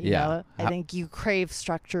not. You know? I think you crave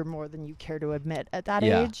structure more than you care to admit at that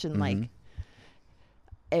age, and like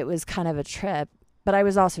it was kind of a trip. but I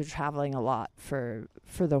was also traveling a lot for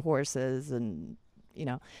the horses, and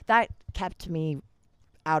that kept me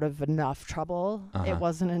out of enough trouble. It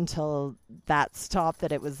wasn't until that stopped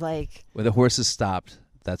that it was like, when the horses stopped,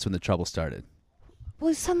 that's when the trouble started.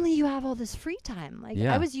 Well, suddenly you have all this free time. Like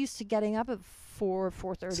I was used to getting up at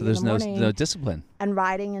 4:30 so there's in the morning, no discipline, and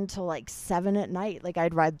riding until like 7 at night. Like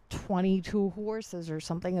I'd ride 22 horses or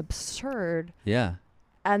something absurd. Yeah.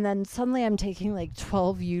 And then suddenly I'm taking like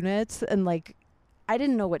 12 units, and like I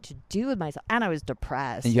didn't know what to do with myself, and I was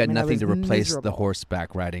depressed. And you had nothing to replace miserable. the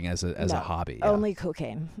horseback riding as a hobby. Yeah. Only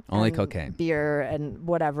cocaine. Only cocaine. Beer and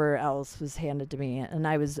whatever else was handed to me, and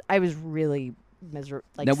I was really miserable,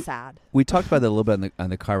 sad. We talked about that a little bit on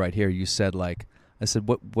the car right here. You said like, I said,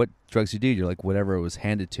 what drugs you do? You're like, whatever was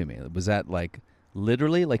handed to me. Was that like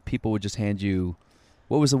literally like people would just hand you?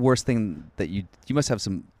 What was the worst thing that you must have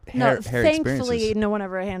some hair thankfully, experiences? no one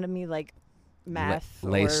ever handed me like meth,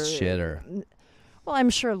 laced shit or. Well, I'm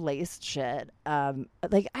sure laced shit.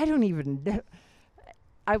 Like I don't even know.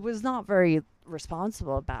 I was not very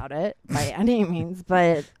responsible about it by any means,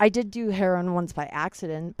 but I did do heroin once by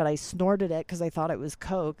accident, but I snorted it because I thought it was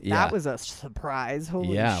coke. Yeah. That was a surprise.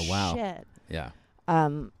 Holy shit. Yeah.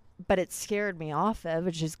 But it scared me off it,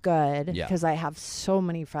 which is good because I have so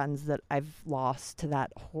many friends that I've lost to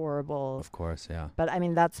that horrible. Of course, yeah. But I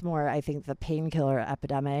mean, that's more, I think, the painkiller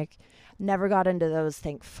epidemic. Never got into those,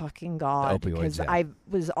 thank fucking God, because I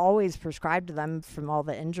was always prescribed to them from all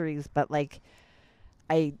the injuries, but like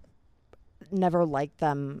I never liked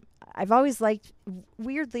them. I've always liked,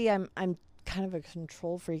 weirdly, I'm kind of a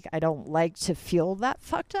control freak. I don't like to feel that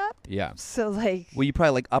fucked up. Yeah. So like, well, you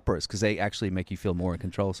probably like uppers because they actually make you feel more in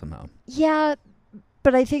control somehow. Yeah,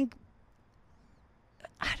 but I think,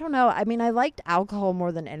 I don't know. I mean, I liked alcohol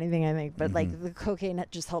more than anything, I think, but like the cocaine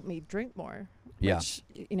just helped me drink more. Yeah. Which,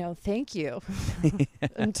 thank you.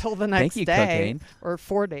 Until the next day cocaine. Or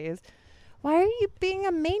 4 days. Why are you being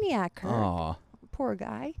a maniac, Kurt? Aw. Poor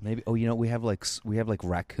guy. Maybe. Oh, we have like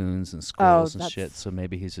raccoons and squirrels and shit. So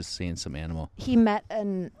maybe he's just seeing some animal. He met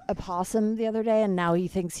an opossum the other day, and now he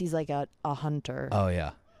thinks he's like a hunter. Oh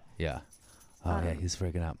yeah, yeah. Oh yeah, he's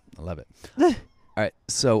freaking out. I love it. All right,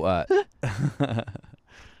 so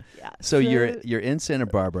so you're in Santa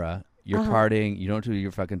Barbara. You're partying. You don't do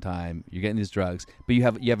your fucking time. You're getting these drugs, but you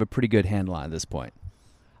have a pretty good handle on this point.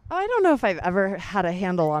 I don't know if I've ever had a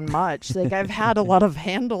handle on much. Like I've had a lot of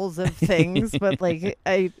handles of things, but like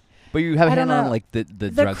But you have a handle on like the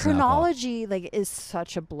drugs. The chronology like is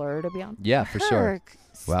such a blur, to be honest. Yeah, for sure.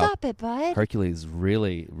 Stop it, bud. Hercules is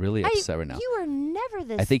really upset right now. You are never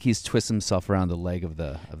this. I think he's twisted himself around the leg of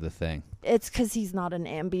the thing. It's because he's not an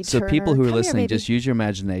ambi-turner. So people who are listening, just use your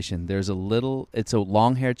imagination. It's a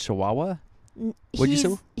long-haired Chihuahua. What'd you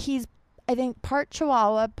say? He's, I think, part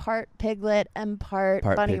Chihuahua, part piglet, and part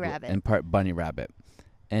bunny rabbit. And part bunny rabbit.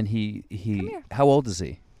 And he how old is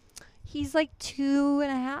he? He's like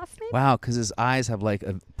 2.5, maybe. Wow, because his eyes have like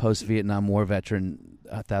a post-Vietnam War veteran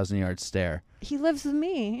 1,000-yard stare. He lives with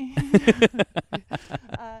me.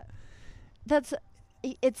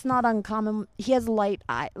 It's not uncommon. He has light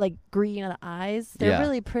like green eyes. They're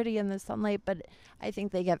really pretty in the sunlight, but I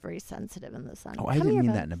think they get very sensitive in the sun. Oh, I didn't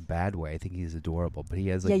mean that in a bad way. I think he's adorable, but he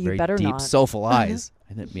has like very deep, not. soulful eyes.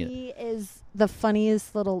 I didn't mean He is the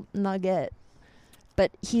funniest little nugget,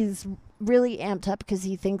 but he's really amped up because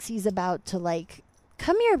he thinks he's about to like,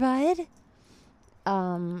 come here, bud.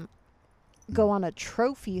 Go on a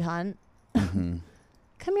trophy hunt. Mm-hmm.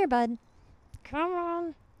 Come here, bud. Come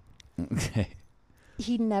on. Okay.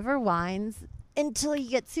 He never whines until he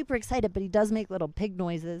gets super excited, but he does make little pig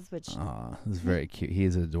noises, which... Aw, he's very cute. He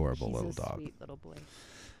is an adorable little dog. Sweet little boy.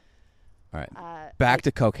 All right. Back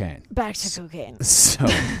to cocaine. Back to cocaine. So...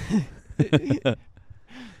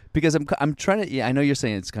 Because I'm trying to... Yeah, I know you're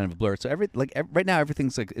saying it's kind of a blur. So right now,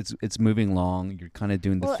 everything's like... It's moving along. You're kind of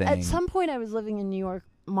doing the thing. At some point, I was living in New York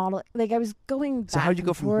modeling. Like, I was going back. So how'd you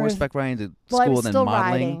go from horseback riding to school I was and still then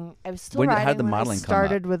modeling? Riding. I was still riding. How did the modeling come up? I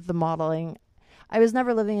started with the modeling. I was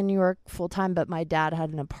never living in New York full time, but my dad had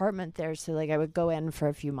an apartment there, so like I would go in for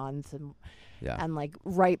a few months, and like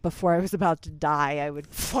right before I was about to die, I would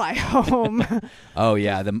fly home. Oh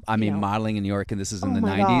yeah, modeling in New York, and this is in the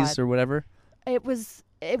 90s or whatever.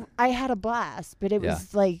 I had a blast, but it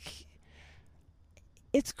was like,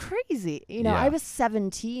 it's crazy. I was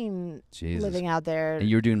 17 living out there. And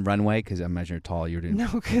you were doing runway because I imagine you're tall. You were doing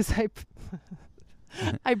because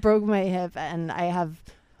I broke my hip, and I have.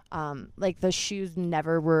 Like the shoes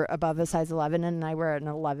never were above a size 11, and I wear an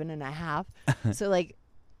 11.5. So like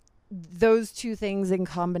those two things in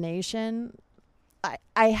combination,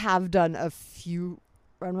 I have done a few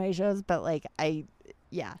runway shows, but like it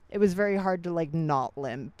was very hard to like not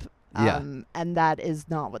limp And that is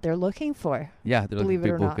not what they're looking for. Yeah, they're looking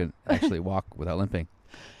for people who can actually walk without limping.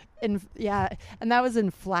 And that was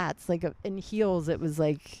in flats. Like in heels, it was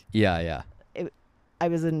like... Yeah. I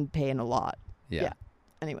was in pain a lot. Yeah.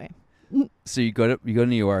 Anyway. So you go to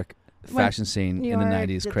New York, fashion scene in the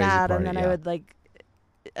 90s, crazy party. And then I would like,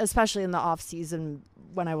 especially in the off season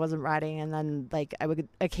when I wasn't riding, and then like I would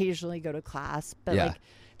occasionally go to class, but like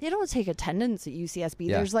they don't take attendance at UCSB.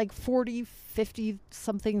 There's like 40, 50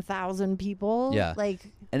 something thousand people. Yeah. Like,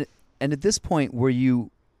 and at this point, were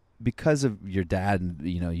you, because of your dad and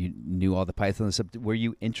you knew all the Python and stuff, were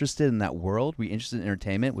you interested in that world? Were you interested in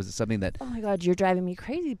entertainment? Was it something that... Oh my God, you're driving me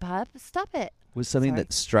crazy, pup. Stop it. Was something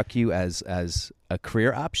that struck you as a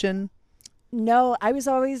career option? No, I was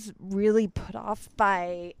always really put off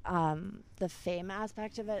by the fame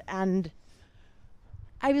aspect of it, and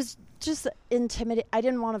I was just intimidated. I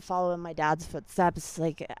didn't want to follow in my dad's footsteps.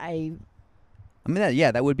 Like I mean,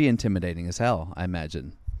 that would be intimidating as hell, I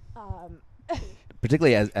imagine.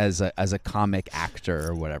 Particularly as a comic actor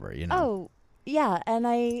or whatever, Oh, yeah, and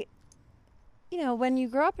when you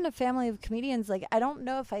grow up in a family of comedians, like, I don't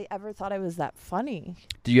know if I ever thought I was that funny.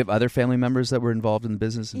 Do you have other family members that were involved in the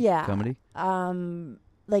business of comedy? So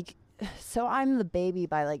I'm the baby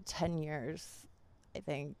by, like, 10 years, I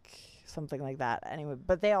think, something like that. Anyway,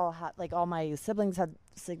 but they all had, like, all my siblings had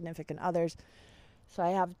significant others. So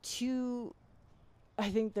I have two, I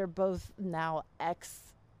think they're both now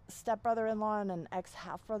ex-stepbrother-in-law and an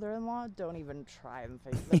ex-half-brother-in-law. Don't even try and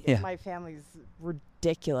think. Like, my family's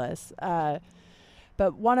ridiculous.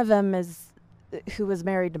 But one of them who was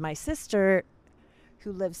married to my sister,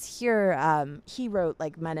 who lives here. He wrote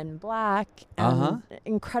like Men in Black, and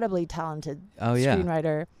incredibly talented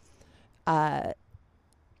screenwriter.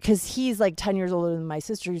 Because he's like 10 years older than my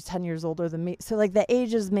sister, who's 10 years older than me. So like the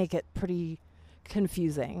ages make it pretty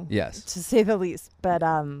confusing, yes, to say the least. But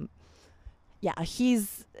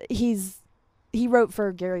he wrote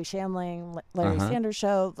for Gary Shandling, Larry Sanders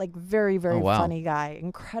Show, like very, very funny guy,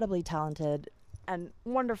 incredibly talented and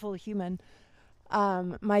wonderful human.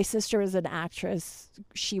 My sister was an actress.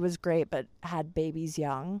 She was great, but had babies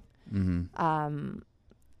young. Mm-hmm.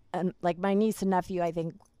 And like my niece and nephew, I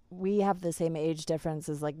think we have the same age difference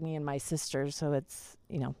as like me and my sister. So it's,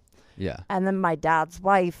 Yeah. And then my dad's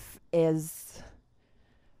wife is,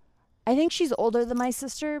 I think she's older than my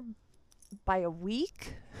sister by a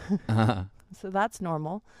week. So that's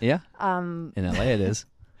normal. Yeah. In LA it is.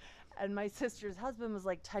 And my sister's husband was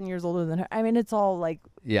like 10 years older than her. I mean, it's all like,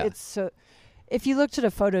 it's so, if you looked at a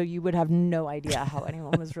photo, you would have no idea how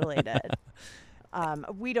anyone was related.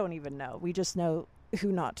 We don't even know. We just know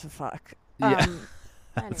who not to fuck. Yeah.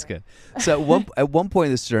 That's good. So at one point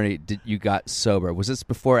in this journey, you got sober. Was this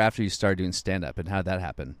before or after you started doing stand-up, and how did that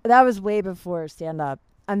happen? That was way before stand-up.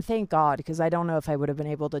 And thank God, because I don't know if I would have been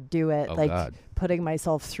able to do it, God. Putting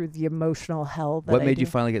myself through the emotional hell that What made you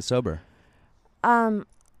finally get sober? I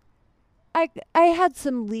had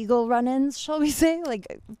some legal run-ins, shall we say,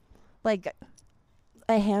 like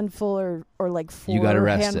a handful or like 4 you got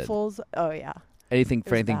arrested. Handfuls. Oh yeah. Anything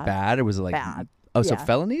for anything bad, or was it like bad? Oh, so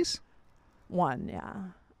felonies? One, yeah.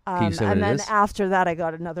 Can you say what and it then is? After that, I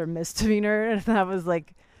got another misdemeanor, and that was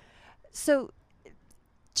like, so.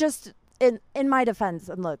 Just in my defense,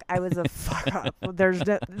 and look, I was a fuck up.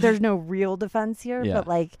 There's no real defense here, but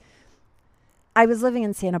like, I was living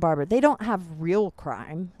in Santa Barbara. They don't have real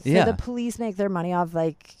crime, so the police make their money off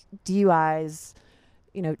like DUIs,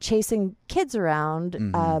 chasing kids around.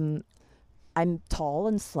 Mm-hmm. I'm tall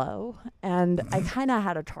and slow, and I kind of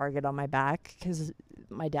had a target on my back because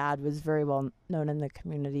my dad was very well known in the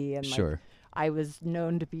community, and like, I was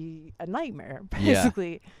known to be a nightmare,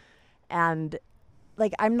 basically. And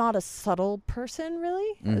like, I'm not a subtle person,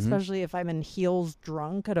 really, especially if I'm in heels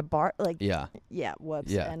drunk at a bar. Like,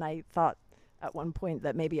 whoops. Yeah. And I thought at one point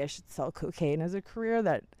that maybe I should sell cocaine as a career,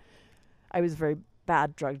 that I was a very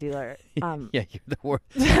bad drug dealer. You're the worst.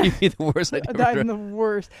 You'd be the worst. I'm the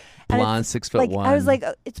worst. Blonde, 6'1". Like, I was like,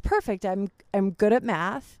 it's perfect. I'm good at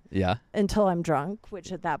math. Yeah. Until I'm drunk,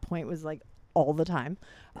 which at that point was like all the time.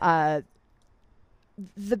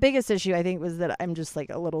 The biggest issue, I think, was that I'm just like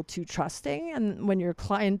a little too trusting, and when your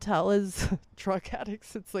clientele is drug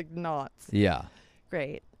addicts, it's like not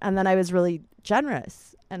great. And then I was really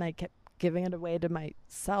generous, and I kept giving it away to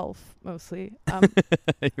myself mostly.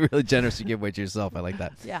 You're really generous to give away to yourself. I like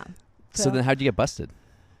that. Yeah. So then how'd you get busted?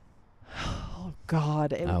 Oh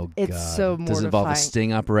God. It's so mortifying. Does it involve a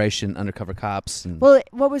sting operation, undercover cops? Well,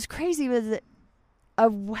 what was crazy was that a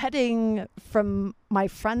wedding from my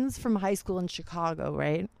friends from high school in Chicago,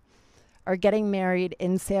 right, are getting married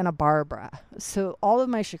in Santa Barbara. So all of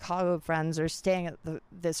my Chicago friends are staying at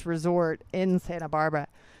this resort in Santa Barbara.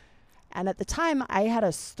 And at the time, I had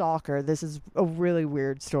a stalker. This is a really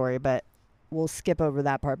weird story, but we'll skip over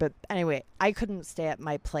that part. But anyway, I couldn't stay at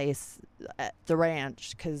my place at the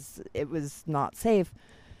ranch because it was not safe.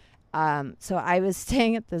 So I was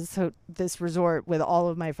staying at this resort with all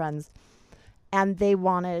of my friends, and they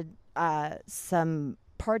wanted some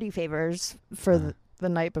party favors for the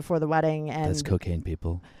night before the wedding. And that's cocaine,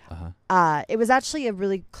 people. It was actually a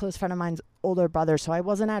really close friend of mine's older brother, so I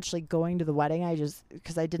wasn't actually going to the wedding.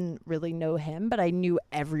 Because I didn't really know him, but I knew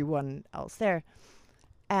everyone else there.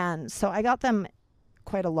 And so I got them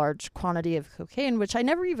quite a large quantity of cocaine, which I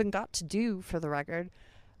never even got to do, for the record,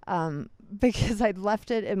 because I'd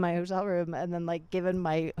left it in my hotel room and then like given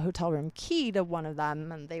my hotel room key to one of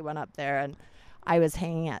them, and they went up there, and I was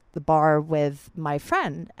hanging at the bar with my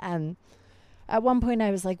friend. And at one point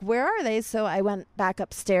I was like, where are they? So I went back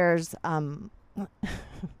upstairs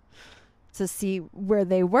to see where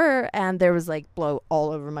they were, and there was like blow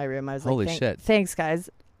all over my room. I was holy like, shit, thanks guys,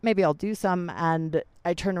 maybe I'll do some. And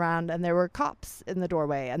I turned around and there were cops in the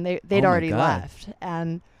doorway, and they'd already left.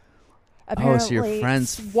 And apparently so your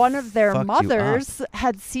friends one of their mothers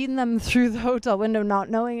had seen them through the hotel window, not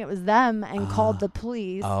knowing it was them, and called the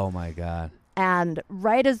police. Oh my God. And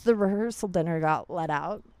right as the rehearsal dinner got let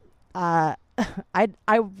out, I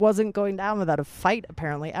wasn't going down without a fight,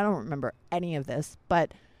 apparently. I don't remember any of this,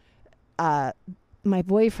 but my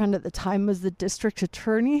boyfriend at the time was the district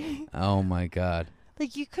attorney. Oh my God.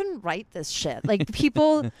 Like, you couldn't write this shit. Like,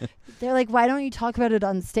 people, they're like, why don't you talk about it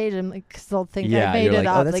on stage? I'm like, because they'll think I made it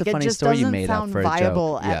up. Oh, that's like, a funny it just story you doesn't made sound up for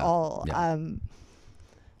viable a joke. at all. Yeah.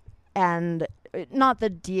 And not the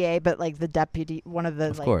DA, but like the deputy, one of the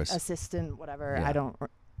of like course. assistant, whatever. Yeah. I don't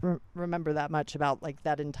remember that much about like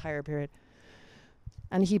that entire period.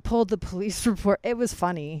 And he pulled the police report. It was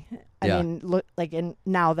funny. I mean, look, like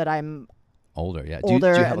now that I'm older, yeah.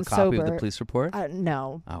 Older do you have a and copy of the sober. police report?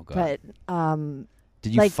 No. Oh God. But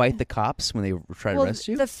did you fight the cops when they tried to arrest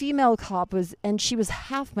you? The female cop and she was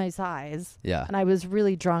half my size. Yeah. And I was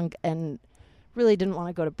really drunk and really didn't want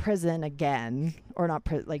to go to prison again, or not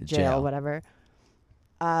like jail, whatever.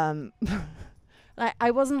 I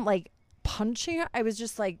wasn't like punching her. I was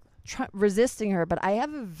just like resisting her. But I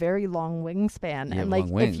have a very long wingspan, and like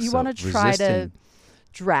if you want to try to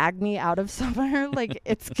drag me out of somewhere, like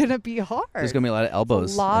it's gonna be hard. There's gonna be a lot of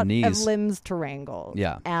elbows, a lot and knees, of limbs to wrangle.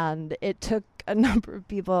 Yeah, and it took a number of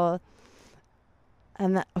people.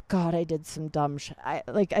 And oh God, I did some dumb shit.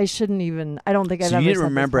 I shouldn't even. I don't think I've ever. So you didn't said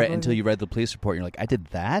remember this it until you read the police report. You're like, I did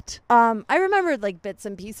that. I remembered like bits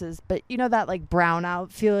and pieces, but you know that like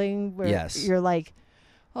brownout feeling where you're like,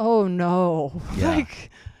 oh no, like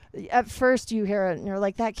at first you hear it and you're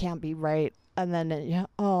like, that can't be right, and then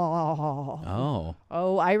I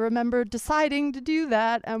remember deciding to do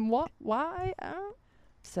that, and why?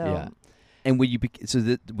 So. Yeah. And would you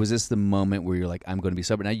was this the moment where you're like, I'm going to be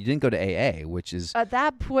sober? Now, you didn't go to AA, which is... At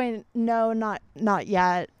that point, no, not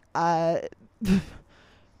yet. I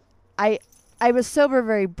was sober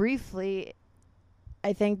very briefly,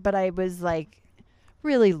 I think, but I was, like,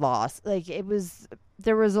 really lost. Like,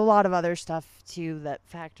 there was a lot of other stuff, too, that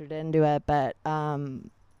factored into it, but I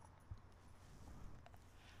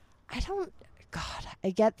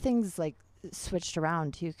get things, like, switched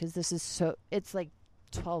around, too, because this is it's, like,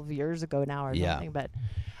 12 years ago now or something, but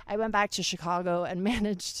I went back to Chicago and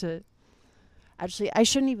managed to actually, I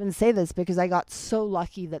shouldn't even say this because I got so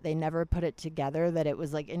lucky that they never put it together that it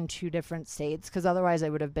was like in two different states, because otherwise I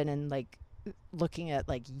would have been in like looking at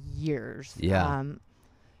like years.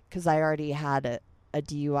 Because I already had a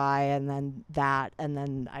DUI and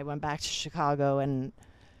then I went back to Chicago, and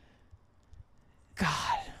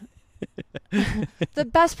God the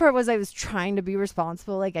best part was I was trying to be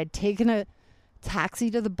responsible. Like, I'd taken a taxi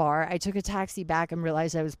to the bar. I took a taxi back and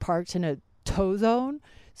realized I was parked in a tow zone.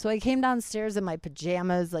 So I came downstairs in my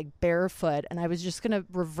pajamas, like barefoot, and I was just going to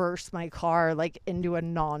reverse my car like into a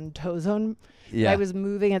non-tow zone. Yeah. I was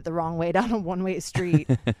moving it the wrong way down a one-way street.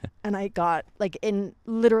 And I got like in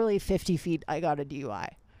literally 50 feet, I got a DUI.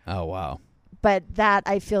 Oh, wow. But that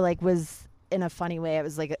I feel like was in a funny way. It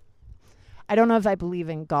was like, I don't know if I believe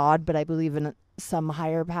in God, but I believe in some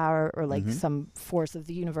higher power or like some force of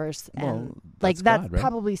the universe, and like that God, right?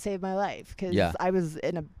 Probably saved my life, because I was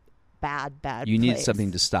in a bad you place. Need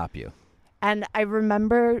something to stop you. And I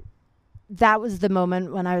remember that was the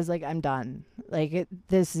moment when I was like, I'm done. Like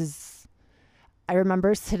I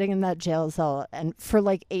remember sitting in that jail cell and for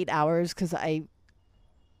like 8 hours, because I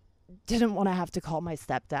didn't want to have to call my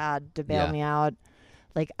stepdad to bail me out.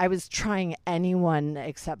 Like, I was trying anyone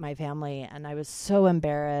except my family, and I was so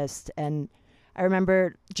embarrassed. And I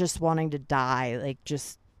remember just wanting to die, like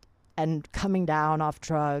and coming down off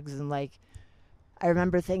drugs, and like I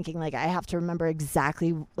remember thinking, like, I have to remember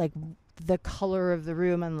exactly, like, the color of the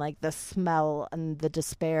room and, like, the smell and the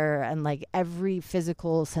despair and, like, every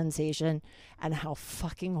physical sensation and how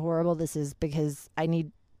fucking horrible this is, because I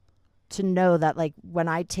need to know that, like, when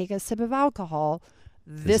I take a sip of alcohol,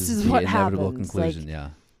 this is what happens. Conclusion, like, yeah.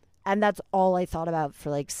 And that's all I thought about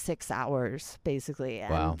for, like, 6 hours, basically.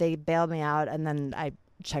 And they bailed me out, and then I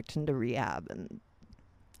checked into rehab, and,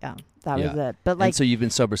 yeah, that was it. But, like, and so you've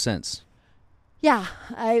been sober since? Yeah.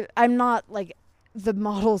 I'm not, like, the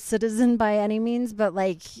model citizen by any means, but,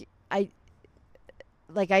 like, I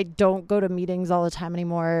don't go to meetings all the time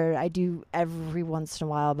anymore. I do every once in a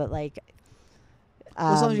while, but, like,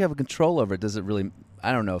 as long as you have control over it, does it really?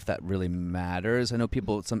 I don't know if that really matters. I know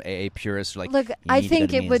people, some AA purists are like, look, I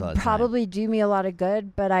think it would probably do me a lot of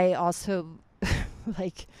good, but I also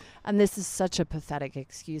like, and this is such a pathetic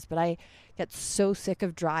excuse, but I get so sick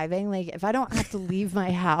of driving. Like, if I don't have to leave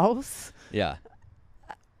my house,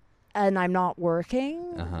 and I'm not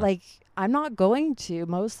working, like, I'm not going to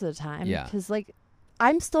most of the time, because, like,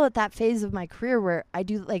 I'm still at that phase of my career where I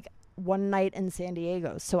do, like, one night in San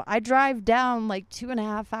Diego. So I drive down, like,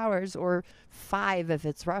 2.5 hours or 5 if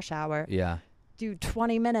it's rush hour. Yeah. Do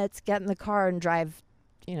 20 minutes, get in the car and drive,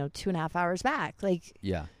 2.5 hours back. Like,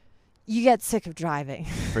 you get sick of driving.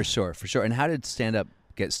 For sure. And how did stand-up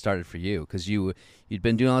get started for you? Because you'd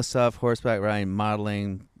been doing all this stuff, horseback riding,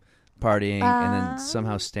 modeling, partying, and then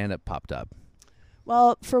somehow stand-up popped up.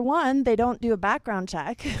 Well, for one, they don't do a background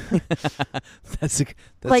check. That's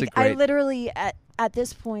like, I literally, at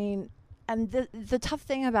this point, and the tough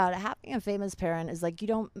thing about having a famous parent is, like, you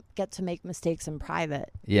don't get to make mistakes in private.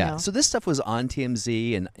 Yeah. You know? So this stuff was on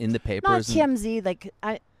TMZ and in the papers. Not TMZ, like,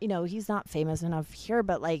 he's not famous enough here,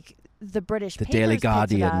 but, like, the British papers Daily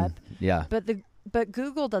Guardian. Picked it up, yeah. But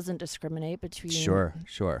Google doesn't discriminate between. Sure.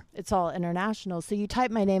 It's all international. So you type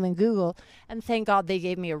my name in Google, and thank God they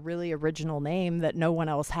gave me a really original name that no one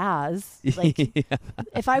else has. Like,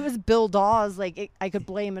 if I was Bill Dawes, like, I could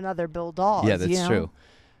blame another Bill Dawes. Yeah, that's true.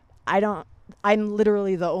 I'm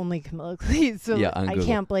literally the only Camilla Cleese, so I Google.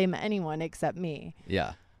 can't blame anyone except me.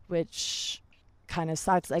 Yeah. Which kind of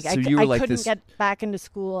sucks. Like, so I couldn't get back into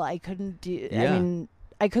school. I couldn't do. Yeah. I mean,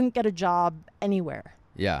 I couldn't get a job anywhere.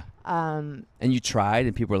 Yeah. And you tried,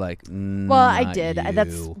 and people were like, well, I did.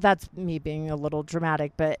 That's me being a little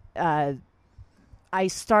dramatic, but I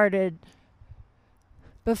started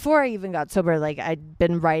before I even got sober. Like, I'd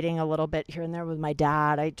been writing a little bit here and there with my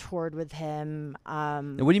dad. I toured with him.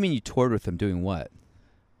 And what do you mean you toured with him? Doing what?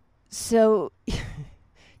 So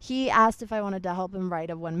he asked if I wanted to help him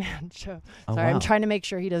write a one-man show. Oh, Sorry, wow. I'm trying to make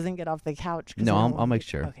sure he doesn't get off the couch. No, I'll make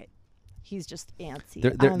sure. Okay. He's just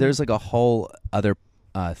antsy. There's like a whole other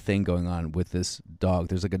thing going on with this dog.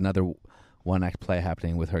 There's like another one-act play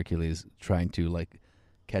happening with Hercules trying to, like,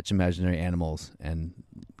 catch imaginary animals and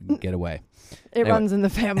get away. It runs in the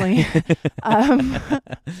family.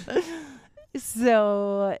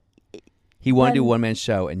 So he wanted to do a one-man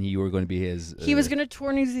show, and you were going to be his... he was going to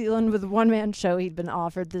tour New Zealand with a one-man show. He'd been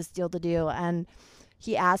offered this deal to do, and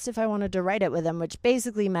he asked if I wanted to write it with him, which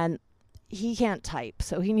basically meant he can't type,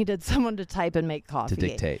 so he needed someone to type and make coffee. To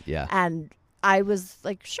dictate, yeah. And I was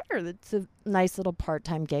like, sure, it's a nice little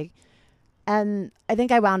part-time gig. And I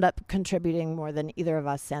think I wound up contributing more than either of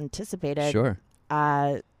us anticipated. Sure.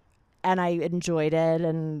 And I enjoyed it.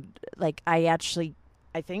 And, like, I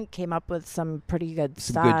think came up with some pretty good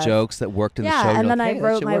stuff. Some good jokes that worked in the show. Yeah, and like, then hey, I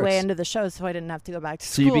wrote my way into the show, so I didn't have to go back to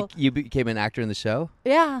school. So you became an actor in the show?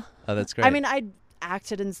 Yeah. Oh, that's great. I mean, I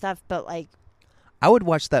acted and stuff, but, like... I would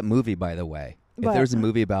watch that movie, by the way. If what? there was a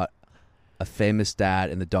movie about a famous dad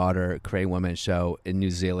and the daughter creating a one-man show in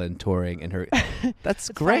New Zealand, touring, and her... That's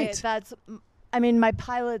great. Funny. I mean, my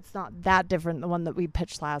pilot's not that different than the one that we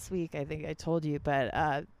pitched last week, I think I told you,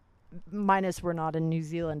 but minus we're not in New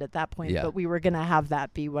Zealand at that point, but we were going to have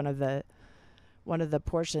that be one of the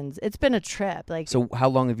portions. It's been a trip. Like, so how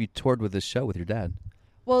long have you toured with this show with your dad?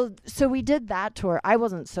 Well, so we did that tour. I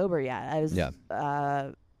wasn't sober yet. I was...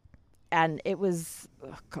 and it was,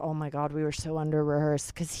 oh my God, we were so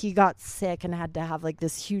under-rehearsed because he got sick and had to have, like,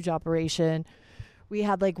 this huge operation. We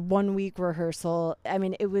had, like, 1 week rehearsal. I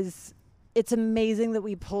mean, it's amazing that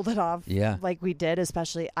we pulled it off like we did,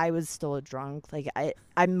 especially I was still a drunk. Like,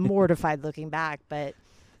 I'm mortified looking back, but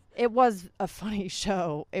it was a funny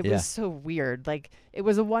show. It was so weird. Like, it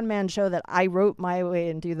was a one-man show that I wrote my way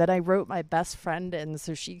into, that I wrote my best friend in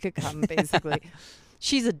so she could come, basically.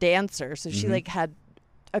 She's a dancer, so she, like, had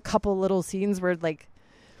a couple little scenes where, like,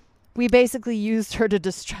 we basically used her to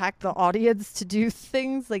distract the audience to do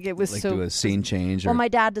things. Like, it was like so... do a scene change. Well, my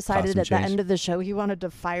dad decided at the end of the show he wanted to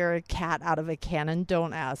fire a cat out of a cannon.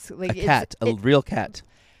 Don't ask. Like, a cat, a real cat.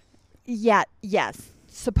 Yeah, yes,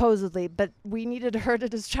 supposedly. But we needed her to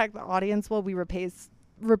distract the audience while we replaced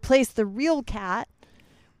the real cat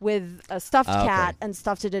with a stuffed cat and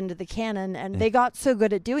stuffed it into the cannon. And they got so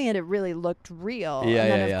good at doing it, it really looked real. Yeah,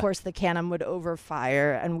 and then, of course, the cannon would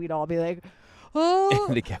overfire and we'd all be like,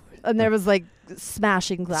 oh. And there was like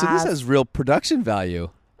smashing glass. So this has real production value.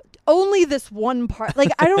 Only this one part.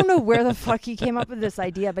 Like, I don't know where the fuck he came up with this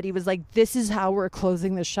idea, but he was like, this is how we're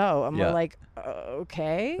closing the show. And we're like,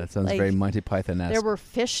 okay. That sounds like, very Monty Python-esque. There were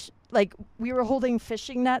fish, like, we were holding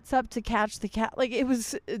fishing nets up to catch the cat. Like, it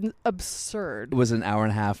was absurd. It was an hour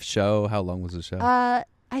and a half show. How long was the show? I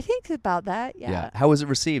think about that, yeah. How was it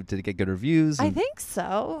received? Did it get good reviews? I think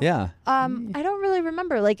so. Yeah. I don't really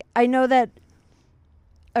remember. Like, I know that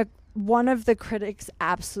one of the critics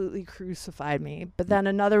absolutely crucified me, but then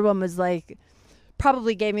another one was like,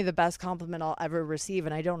 probably gave me the best compliment I'll ever receive,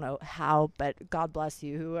 and I don't know how, but God bless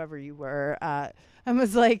you, whoever you were, and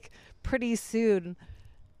was like, pretty soon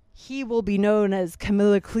he will be known as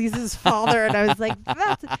Camilla Cleese's father. And I was like,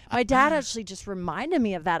 my dad actually just reminded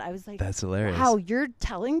me of that. I was like, that's hilarious. Wow, you're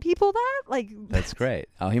telling people that? Like, that's great.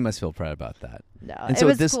 Oh, he must feel proud about that. No, and so it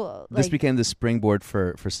was this cool. This like, became the springboard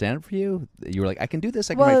for stand-up for you? You were like, I can do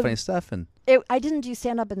this. I can write funny stuff. And I didn't do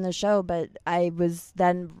stand-up in the show, but I was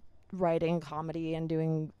then writing comedy and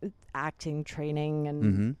doing acting training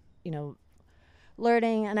and, you know,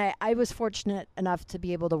 learning. And I was fortunate enough to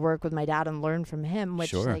be able to work with my dad and learn from him,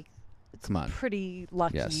 which like, it's pretty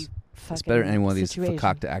lucky. Yes. Fucking it's better than any one of these situation.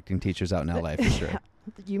 fakakta acting teachers out in LA for sure.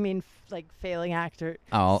 You mean like failing actor?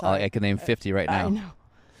 Oh, I can name 50 right now. I know.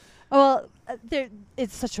 Well,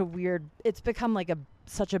 it's such a weird. It's become like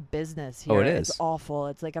such a business here. Oh, it is. It's awful.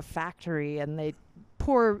 It's like a factory, and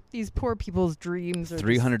these poor people's dreams are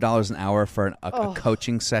 $300 an hour for a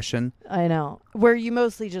coaching session. I know. Where you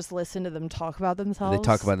mostly just listen to them talk about themselves. They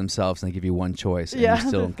talk about themselves and they give you one choice, and you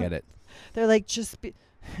still don't get it. They're like, just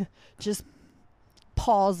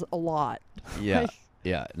pause a lot. Yeah.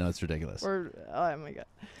 Yeah. No, it's ridiculous. Oh my God.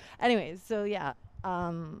 Anyways, so yeah.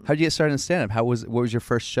 How did you get started in stand-up? What was your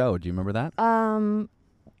first show? Do you remember that?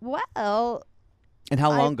 Well. And how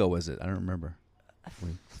long ago was it? I don't remember.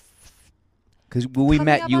 Because when we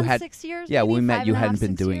met, you had 6 years. Yeah, when we met, you 5.5, hadn't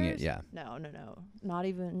been doing years? it. Yeah. No, not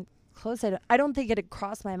even close. I don't think it had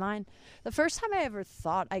crossed my mind. The first time I ever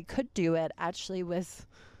thought I could do it actually was,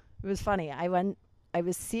 it was funny. I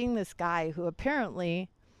was seeing this guy who apparently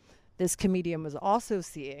this comedian was also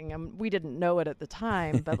seeing, and we didn't know it at the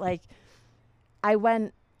time, but like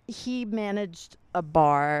he managed a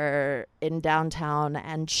bar in downtown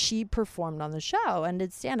and she performed on the show and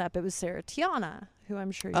did stand up. It was Sarah Tiana, who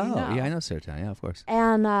I'm sure you know. Oh, yeah, I know Sarah Tiana, yeah, of course.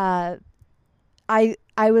 And I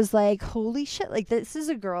was like, holy shit, like this is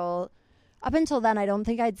a girl. Up until then, I don't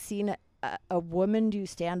think I'd seen a woman do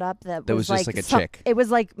stand up that was just like a chick. It was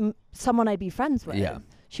like someone I'd be friends with. Yeah.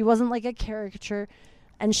 She wasn't like a caricature,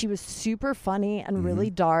 and she was super funny and really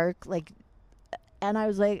dark, like, and I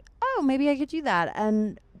was like, oh, maybe I could do that.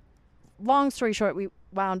 And long story short, we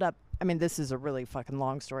wound up, I mean, this is a really fucking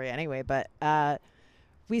long story anyway, but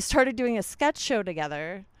we started doing a sketch show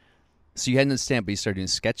together. So you hadn't done stand-up, but you started doing a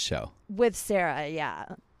sketch show. With Sarah, yeah.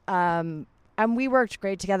 And we worked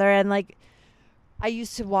great together, and like, I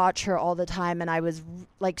used to watch her all the time, and I was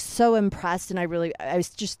like so impressed, and I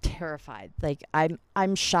was just terrified. Like,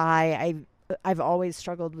 I'm shy. I've always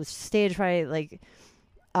struggled with stage fright, like,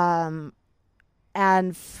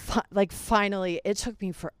 and finally, it took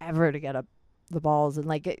me forever to get up the balls, and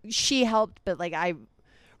like she helped, but like I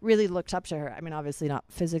really looked up to her. I mean, obviously not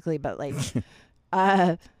physically, but like,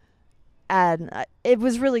 and it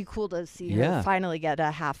was really cool to see her finally get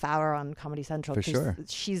a half hour on Comedy Central. For sure,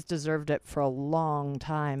 she's deserved it for a long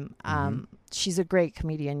time. She's a great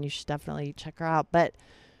comedian. You should definitely check her out. But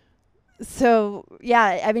so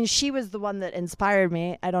yeah, I mean, she was the one that inspired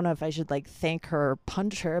me. I don't know if I should like thank her or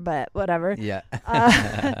punch her, but whatever. Yeah.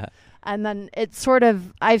 And then it sort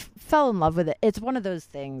of, I fell in love with it. It's one of those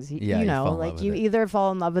things, you know, like you either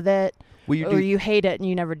fall in love with it or you hate it and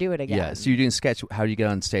you never do it again. Yeah. So you're doing sketch. How do you get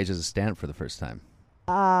on stage as a stand-up for the first time?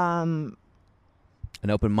 An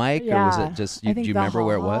open mic, or was it just? Do you remember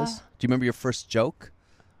where it was? Do you remember your first joke?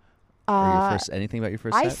 Or your first anything about your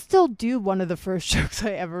first set? I still do one of the first jokes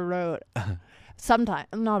I ever wrote. Sometimes,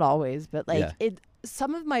 not always, but like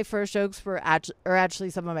some of my first jokes are actually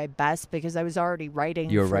some of my best because I was already writing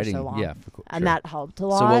so long. Yeah, and that helped a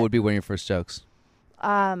lot. So what would be one of your first jokes?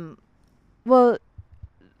 Well,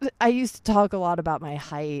 I used to talk a lot about my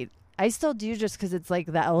height. I still do, just because it's like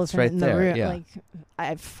the elephant in the room. Yeah. Like,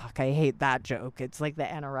 I hate that joke. It's like the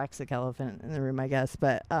anorexic elephant in the room, I guess.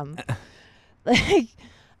 But like,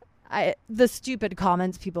 the stupid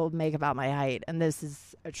comments people make about my height, and this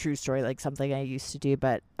is a true story, like something I used to do,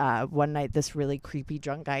 but one night this really creepy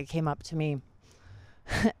drunk guy came up to me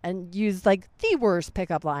and used like the worst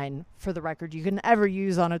pickup line, for the record, you can ever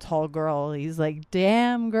use on a tall girl. He's like,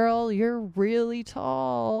 "Damn girl, you're really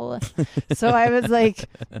tall." So I was like,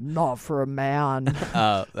 "Not for a man."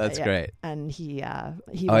 Oh, that's great. And he I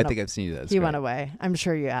think I've seen you. That's he great. went away. I'm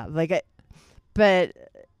sure you have. But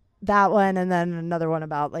that one, and then another one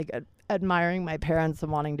about like admiring my parents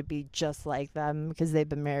and wanting to be just like them because they've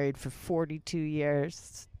been married for 42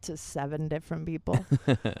 years to 7 different people.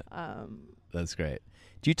 That's great.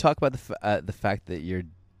 Do you talk about the fact that your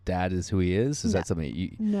dad is who he is? Is that something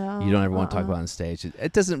you don't ever want to talk about on stage?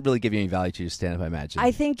 It doesn't really give you any value to your stand-up, I imagine.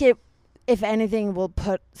 I think it, if anything, will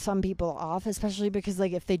put some people off, especially because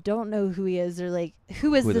like if they don't know who he is, they're like,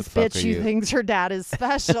 who is this bitch who thinks her dad is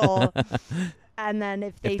special? And then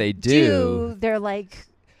if they do, they're like,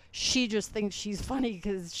 she just thinks she's funny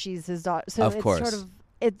because she's his daughter. So of course. Sort of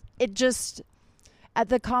it just, at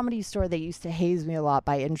the Comedy Store, they used to haze me a lot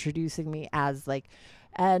by introducing me as like,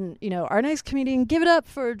 and our next comedian, give it up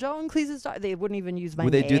for John Cleese's daughter. They wouldn't even use my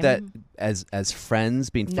name. Would they do that as friends,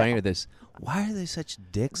 being funny, or this? Why are they such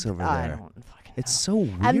dicks over there? I don't fucking know. It's so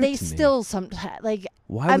weird. And they still sometimes like.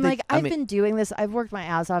 Why I'm like, I've been doing this. I've worked my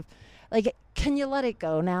ass off. Like, can you let it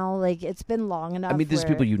go now? Like, it's been long enough. I mean, there's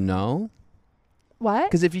people you know.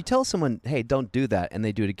 What? Because if you tell someone, hey, don't do that, and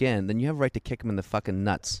they do it again, then you have a right to kick them in the fucking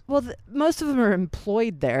nuts. Well, most of them are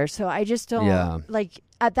employed there, so I just don't, like,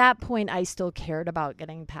 at that point, I still cared about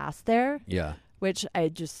getting past there. Yeah. Which I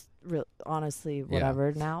just, honestly,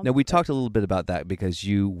 whatever now. Now, we talked a little bit about that because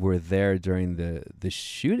you were there during the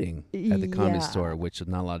shooting at the Comedy Store, which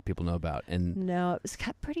not a lot of people know about. And no, it was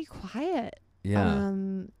kept pretty quiet. Yeah.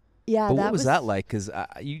 Yeah, but what was that like? Because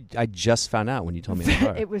I just found out when you told me that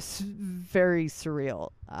part. It was very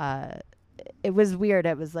surreal. It was weird.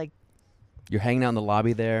 It was like you're hanging out in the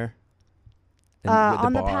lobby there,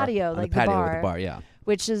 on the patio, on like the patio the bar, with the bar, yeah,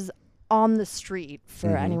 which is on the street.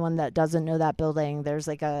 For anyone that doesn't know that building, there's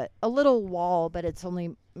like a little wall, but it's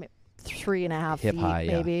only 3.5 feet high,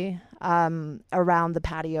 maybe around the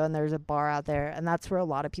patio, and there's a bar out there, and that's where a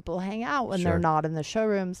lot of people hang out when they're not in the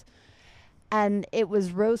showrooms. And it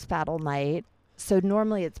was roast battle night, so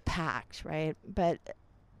normally it's packed, right? But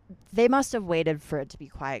they must have waited for it to be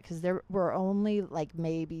quiet because there were only like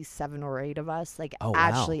maybe 7 or 8 of us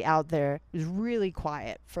actually out there. It was really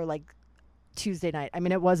quiet for like Tuesday night. I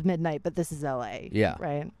mean, it was midnight, but this is LA. Yeah.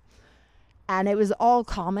 Right? And it was all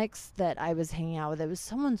comics that I was hanging out with. It was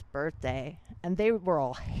someone's birthday, and they were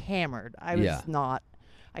all hammered. I was not.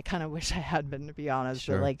 I kind of wish I had been, to be honest.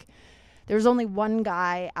 Sure. But like, there was only one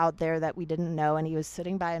guy out there that we didn't know, and he was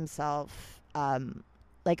sitting by himself,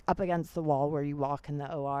 like up against the wall where you walk in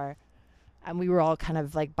the OR. And we were all kind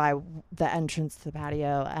of like by the entrance to the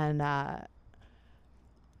patio and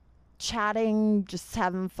chatting, just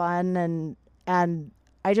having fun. And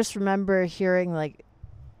I just remember hearing like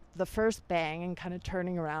the first bang and kind of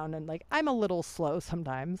turning around, and like, I'm a little slow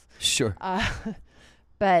sometimes. Sure.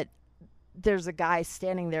 But there's a guy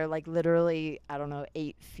standing there, like literally, I don't know,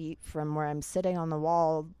 8 feet from where I'm sitting on the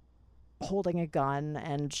wall, holding a gun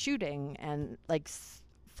and shooting, and like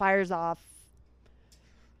fires off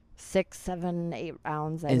 6, 7, 8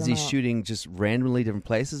 rounds. Is he shooting just randomly different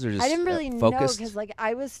places, or just I didn't really focused? know, because like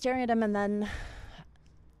I was staring at him, and then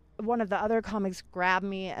one of the other comics grabbed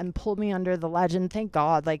me and pulled me under the ledge, and thank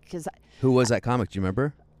God, like, because who was that comic? Do you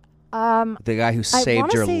remember? The guy who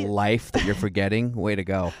saved your life that you're forgetting. Way to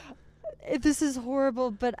go. This is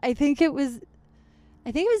horrible, but I think it was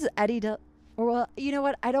Eddie. Well, you know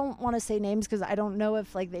what? I don't want to say names because I don't know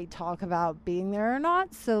if like they talk about being there or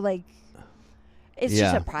not. So like, it's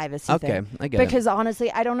just a privacy thing. Okay, I get it. Because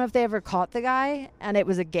honestly, I don't know if they ever caught the guy, and it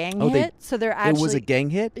was a gang hit. So they're actually. It was a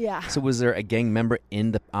gang hit? Yeah. So was there a gang member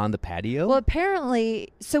on the patio? Well,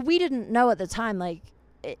 apparently, so we didn't know at the time. Like,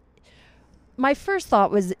 my first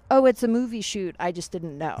thought was, oh, it's a movie shoot. I just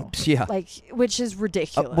didn't know. Yeah. Like, which is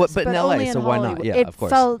ridiculous. But in LA, so why not? Yeah, of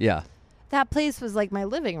course. That place was like my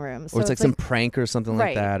living room. So or it's like some prank or something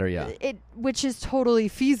like that, or which is totally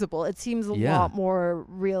feasible. It seems a lot more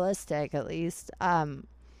realistic, at least. And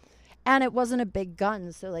it wasn't a big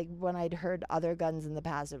gun, so like when I'd heard other guns in the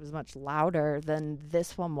past, it was much louder than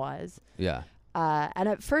this one was. Yeah. And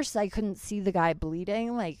at first, I couldn't see the guy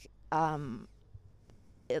bleeding. Like,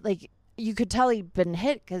 you could tell he'd been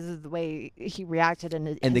hit because of the way he reacted, and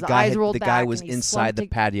his eyes rolled back. The guy was inside the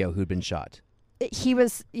patio who'd been shot. He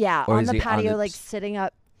was, on the patio, like sitting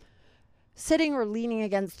or leaning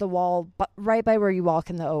against the wall, but right by where you walk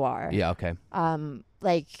in the OR. Yeah, okay.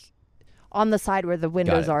 Like on the side where the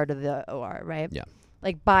windows are to the OR, right? Yeah.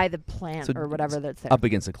 like by the plant or whatever that's there. Up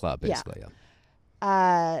against the club, basically.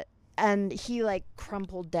 Yeah. And he like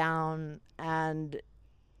crumpled down, and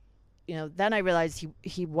then I realized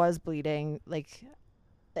he was bleeding, like,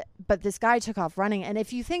 but this guy took off running. And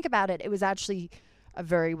if you think about it, it was actually a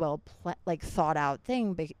very well thought out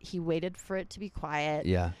thing, but he waited for it to be quiet.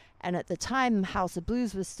 Yeah. And at the time, House of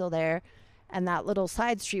Blues was still there, and that little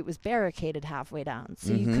side street was barricaded halfway down,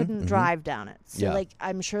 so you couldn't drive down it. So like,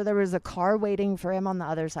 I'm sure there was a car waiting for him on the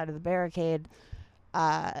other side of the barricade.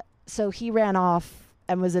 So he ran off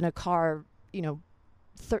and was in a car,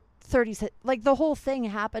 30 like the whole thing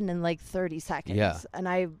happened in like 30 seconds. Yeah. And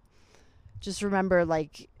I just remember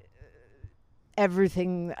like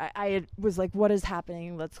everything. I was like, what is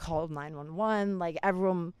happening? Let's call 911. Like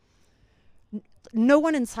everyone, no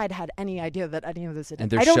one inside had any idea that any of this had. And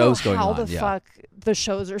there's I don't shows know going how on, the fuck the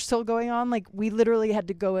shows are still going on. Like we literally had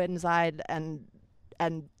to go inside and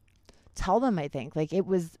tell them, I think. Like it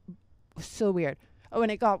was so weird. Oh,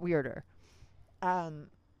 and it got weirder. And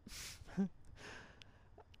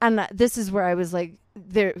this is where I was like,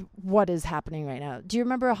 what is happening right now? Do you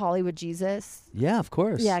remember Hollywood Jesus? Yeah, of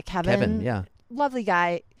course. Yeah, Kevin. Yeah. Lovely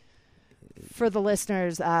guy. For the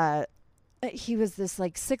listeners, he was this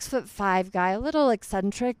like 6'5" guy, a little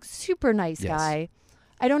eccentric, super nice guy.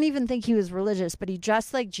 I don't even think he was religious, but he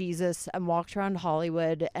dressed like Jesus and walked around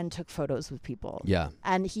Hollywood and took photos with people. Yeah.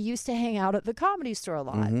 And he used to hang out at the Comedy Store a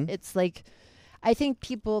lot. It's like, I think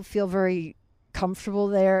people feel very comfortable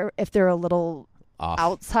there if they're a little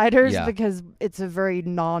outsiders, because it's a very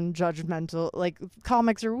non-judgmental, like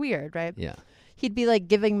comics are weird, right? Yeah. He'd be like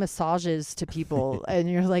giving massages to people and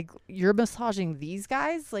you're like, you're massaging these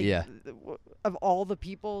guys? Like of all the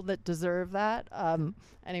people that deserve that.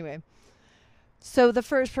 Anyway. So the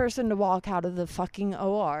first person to walk out of the fucking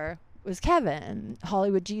OR was Kevin,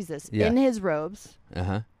 Hollywood Jesus, in his robes.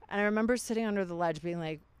 And I remember sitting under the ledge being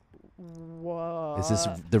like, whoa. Is this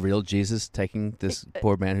the real Jesus taking this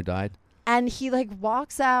poor man who died? And he like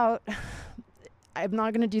walks out. I'm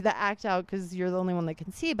not going to do the act out because you're the only one that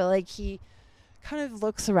can see, but like he kind of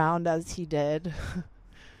looks around as he did.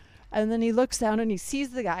 And then he looks down and he sees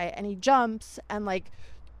the guy and he jumps and like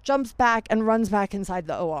jumps back and runs back inside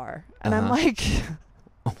the OR. And I'm like,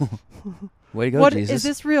 way to go, what, Jesus. Is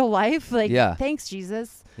this real life? Like, thanks,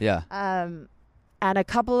 Jesus. Yeah. And a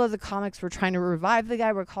couple of the comics were trying to revive the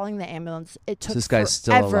guy. We're calling the ambulance. It took so this guy's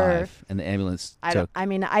forever. still alive, and the ambulance I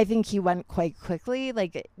mean, I think he went quite quickly.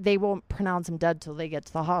 Like, they won't pronounce him dead till they get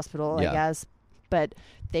to the hospital, I guess. But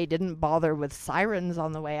they didn't bother with sirens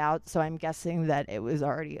on the way out, so I'm guessing that it was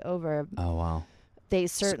already over. Oh, wow. They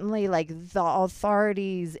certainly, like, the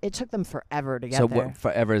authorities, it took them forever to get there. So what,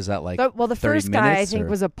 forever, is that like well, the 30 first guy, I think, or?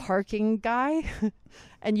 was a parking guy.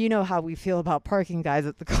 And you know how we feel about parking guys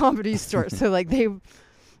at the Comedy Store. So, like,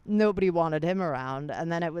 nobody wanted him around.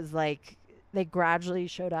 And then it was, like, they gradually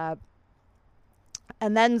showed up.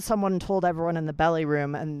 And then someone told everyone in the belly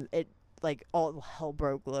room, and it, like, all hell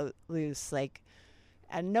broke loose. Like,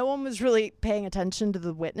 and no one was really paying attention to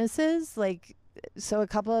the witnesses. Like, so a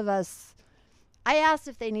couple of us, I asked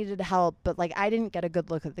if they needed help, but, like, I didn't get a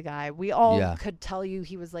good look at the guy. We all could tell you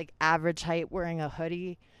he was, like, average height wearing a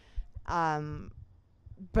hoodie.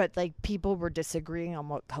 But, like, people were disagreeing on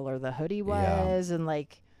what color the hoodie was. And,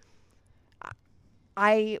 like,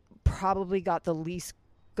 I probably got the least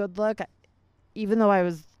good look. Even though I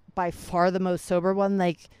was by far the most sober one,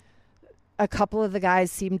 like, a couple of the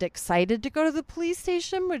guys seemed excited to go to the police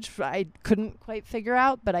station, which I couldn't quite figure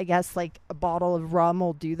out. But I guess, like, a bottle of rum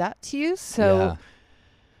will do that to you. So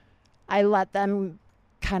I let them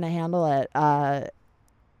kind of handle it.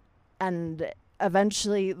 And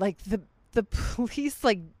eventually, like, the police,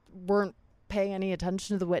 like, weren't paying any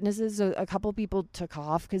attention to the witnesses. So a couple people took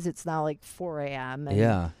off because it's now, like, 4 a.m.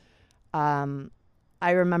 And,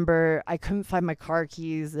 I remember I couldn't find my car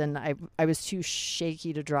keys and I was too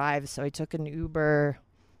shaky to drive. So I took an Uber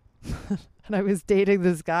and I was dating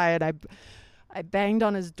this guy and I banged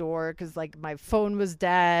on his door because, like, my phone was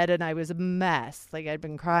dead and I was a mess. Like, I'd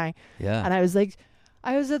been crying. Yeah. And I was like,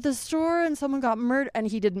 I was at the store and someone got murdered, and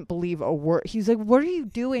he didn't believe a word. He's like, what are you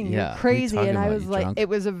doing? You're crazy. And I was like, it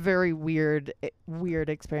was a very weird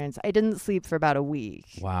experience. I didn't sleep for about a week.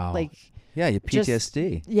 Wow. Like, yeah, you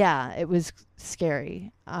PTSD. It was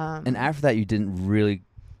scary. And after that, you didn't really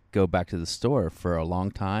go back to the store for a long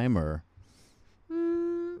time, or?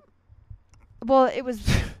 Well, it was,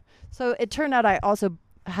 so it turned out I also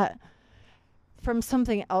had, from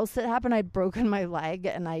something else that happened, I'd broken my leg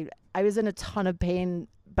and I was in a ton of pain,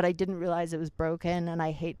 but I didn't realize it was broken, and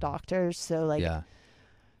I hate doctors. So, like,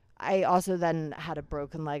 I also then had a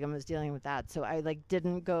broken leg and was dealing with that. So I, like,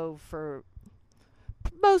 didn't go for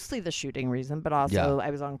mostly the shooting reason, but also I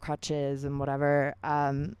was on crutches and whatever.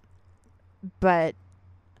 But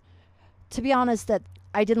to be honest, that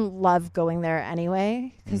I didn't love going there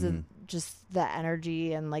anyway because of just the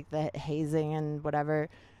energy and like the hazing and whatever.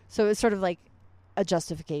 So it was sort of like a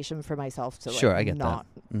justification for myself to like not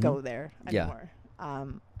go there anymore.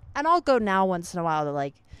 And I'll go now once in a while to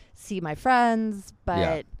like see my friends,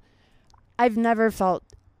 but I've never felt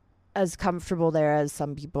as comfortable there as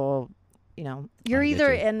some people. You know, you're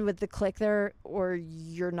either in with the clique there or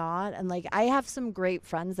you're not. And like, I have some great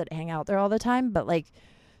friends that hang out there all the time, but like,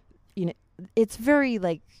 you know, it's very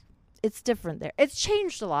like, it's different there. It's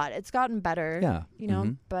changed a lot. It's gotten better, you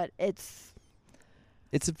know, but it's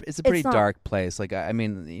a pretty dark place. Like, I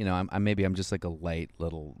mean, you know, I'm just like a light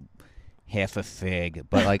little half a fig,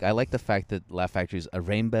 but like, I like the fact that Laugh Factory is a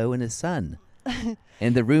rainbow in the sun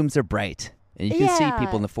and the rooms are bright. And you can see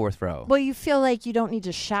people in the fourth row. Well, you feel like you don't need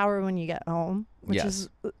to shower when you get home, which is,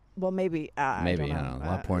 well, maybe. I don't know. A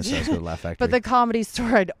lot of porn stars go to Laugh Factory. But the Comedy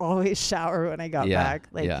Store, I'd always shower when I got back.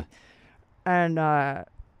 Like, and I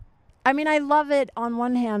mean, I love it on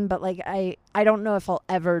one hand, but like, I don't know if I'll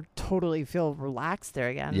ever totally feel relaxed there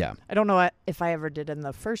again. Yeah. I don't know if I ever did in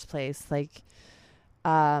the first place. Like,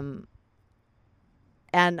 and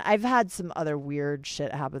I've had some other weird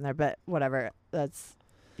shit happen there, but whatever. That's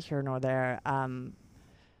here nor there.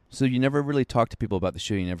 So you never really talked to people about the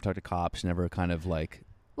shooting. You never talked to cops. Never kind of like.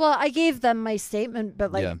 Well, I gave them my statement,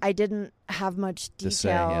 but like I didn't have much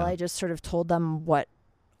detail. I just sort of told them what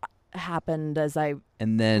happened as I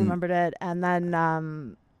remembered it, and then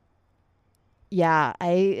and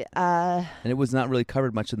it was not really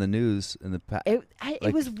covered much in the news in the past.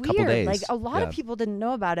 It was weird. Days. Like a lot of people didn't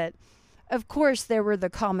know about it. Of course, there were the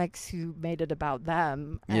comics who made it about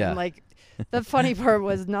them. And like the funny part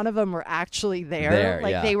was none of them were actually there.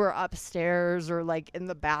 Like they were upstairs or like in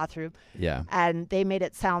the bathroom. Yeah. And they made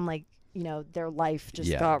it sound like, you know, their life just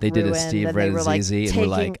got ruined. They did a Steve Red and ZZ and were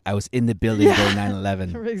like, I was in the building during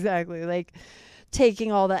 9/11. Exactly. Like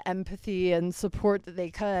taking all the empathy and support that they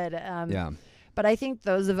could. But I think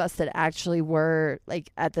those of us that actually were like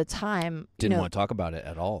at the time didn't want to talk about it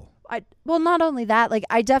at all. Well, not only that, like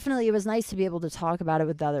it was nice to be able to talk about it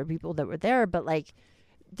with the other people that were there, but like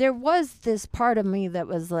there was this part of me that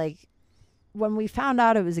was like, when we found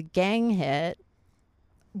out it was a gang hit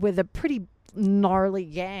with a pretty gnarly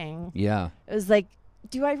gang. Yeah. It was like,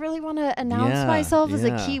 do I really want to announce myself as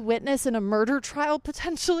a key witness in a murder trial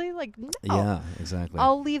potentially? Like, no. Yeah, exactly.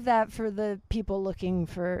 I'll leave that for the people looking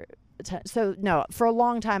for attention. So no, for a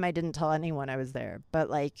long time I didn't tell anyone I was there, but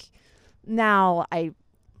like now I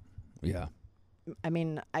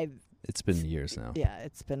mean, it's been years now. Yeah,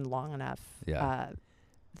 it's been long enough.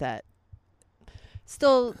 That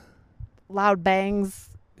still loud bangs.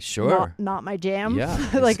 Sure. Not my jam. Yeah.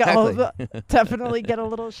 Like exactly. I'll definitely get a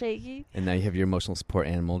little shaky. And now you have your emotional support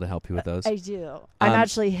animal to help you with those. I do. I'm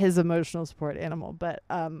actually his emotional support animal, but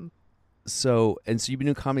So you've been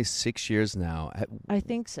doing comedy 6 years now. I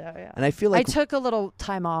think so, yeah. And I feel like I took a little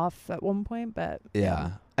time off at one point, but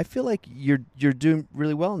I feel like you're doing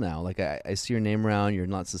really well now. Like I see your name around. You're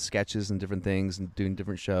in lots of sketches and different things and doing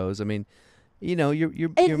different shows. I mean, you know, you're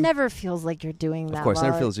never feels like you're doing that. Of course, well. it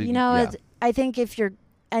never feels. You know, I think if you're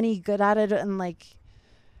any good at it, and like,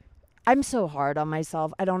 I'm so hard on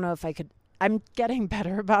myself. I don't know if I could. I'm getting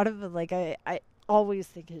better about it, but like I always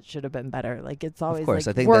think it should have been better. Like it's always, of course,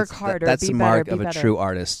 like, I think work harder. That's the mark of better. A true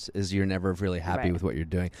artist is you're never really happy with what you're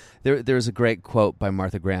doing. There's a great quote by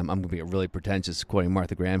Martha Graham. I'm going to be really pretentious quoting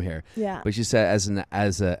Martha Graham here. Yeah. But she said,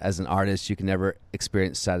 as an artist, you can never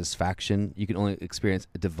experience satisfaction. You can only experience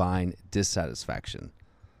a divine dissatisfaction.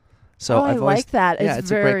 So I like that. It's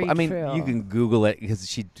very true. I mean, true. You can Google it because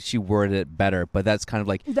she worded it better, but that's kind of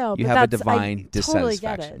like you have a divine dissatisfaction. I totally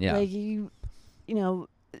get it. Yeah. Like you know,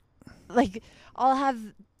 like I'll have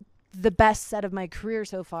the best set of my career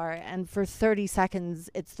so far, and for 30 seconds,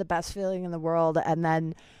 it's the best feeling in the world, and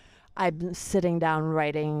then I'm sitting down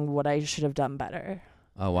writing what I should have done better.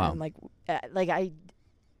 Oh wow! And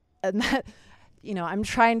that, you know, I'm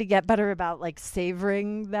trying to get better about like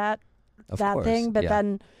savoring that thing, but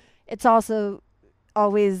then it's also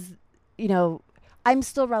always, you know, I'm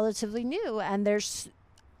still relatively new, and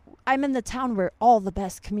I'm in the town where all the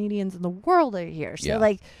best comedians in the world are here, so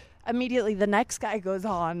like. Immediately the next guy goes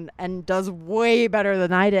on and does way better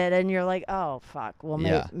than I did, and you're like, oh fuck, well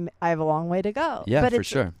I have a long way to go. But for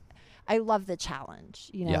sure. I love the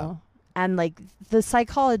challenge, you know, and like the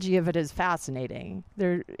psychology of it is fascinating.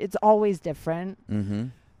 It's always different. Mm-hmm.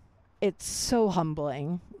 It's so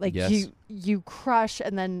humbling. Like you crush,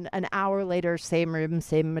 and then an hour later, same room,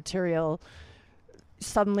 same material,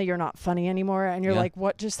 suddenly you're not funny anymore, and you're like,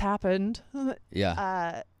 what just happened?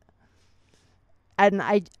 Yeah. And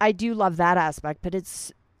I do love that aspect, but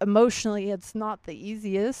it's emotionally, it's not the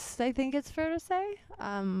easiest, I think it's fair to say.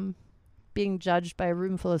 Being judged by a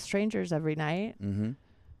room full of strangers every night. Mm-hmm.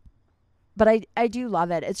 But I do love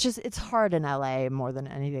it. It's just, it's hard in LA more than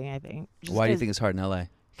anything, I think. Why do you think it's hard in LA?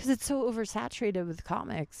 Because it's so oversaturated with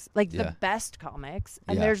comics, like the best comics.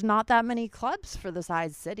 And Yeah. there's not that many clubs for the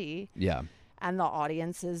size city. Yeah. And the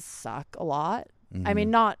audiences suck a lot. Mm-hmm. I mean,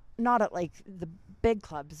 not at like the big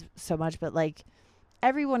clubs so much, but like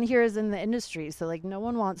everyone here is in the industry. So like no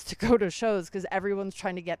one wants to go to shows because everyone's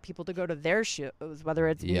trying to get people to go to their shows, whether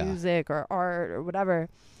it's music or art or whatever.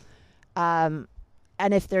 And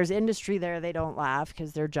if there's industry there, they don't laugh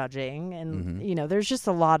because they're judging. And, you know, there's just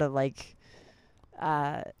a lot of like,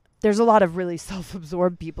 there's a lot of really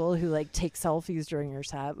self-absorbed people who like take selfies during your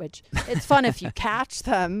set, which it's fun if you catch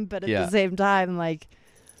them. But at the same time, like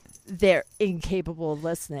they're incapable of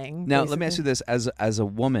listening. Now, basically. let me ask you this. As a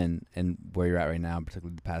woman and where you're at right now,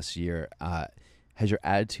 particularly the past year, has your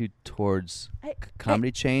attitude towards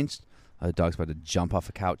comedy changed? The dog's about to jump off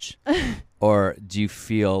a couch. Or do you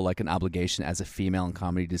feel like an obligation as a female in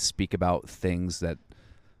comedy to speak about things that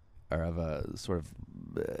are of a sort of,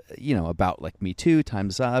 you know, about like Me Too,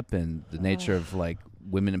 Time's Up, and the nature of like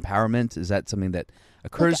women empowerment? Is that something that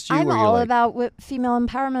occurs to you? I'm where all you're about female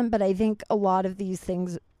empowerment, but I think a lot of these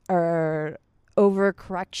things are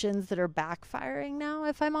overcorrections that are backfiring now,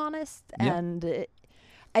 if I'm honest. Yeah. And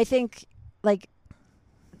I think like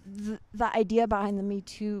the idea behind the Me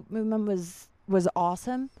Too movement was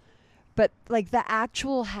awesome, but like the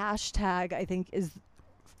actual hashtag I think is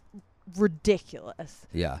ridiculous.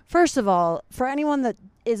 Yeah. First of all, for anyone that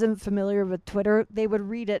isn't familiar with Twitter, they would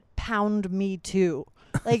read it #MeToo.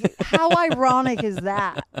 Like how ironic is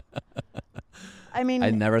that? I mean, I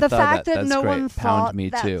never the thought fact that. that That's no great. one thought Me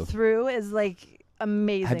that Too. through is like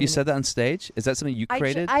amazing. Have you said that on stage? Is that something you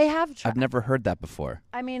created? I have tried. I've never heard that bore.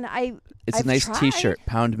 I mean, It's I've a nice tried. T-shirt.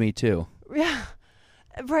 Pound Me Too. Yeah.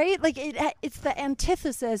 Right? Like it's the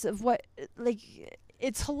antithesis of what, like,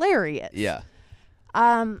 it's hilarious. Yeah.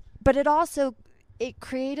 But it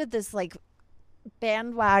created this like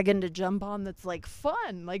bandwagon to jump on that's like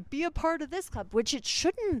fun, like be a part of this club, which it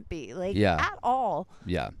shouldn't be like at all.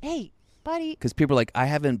 Yeah. Hey, buddy. Because people are like, I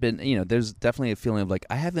haven't been, you know, there's definitely a feeling of like,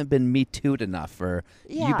 I haven't been Me Too'd enough, or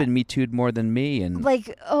you've been Me Too'd more than me. And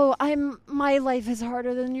like, oh, my life is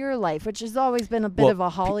harder than your life, which has always been a bit of a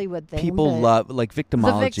Hollywood thing. People love, like,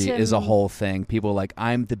 victimology is a whole thing. People are like,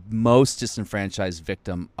 I'm the most disenfranchised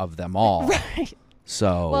victim of them all. Right.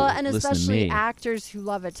 So, well, and listen especially to me. actors who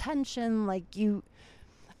love attention, like you.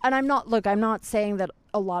 And I'm not saying that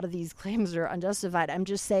a lot of these claims are unjustified. I'm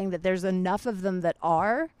just saying that there's enough of them that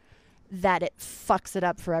it fucks it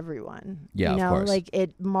up for everyone. Yeah, you know? of course. Like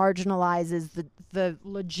it marginalizes the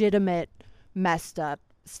legitimate messed up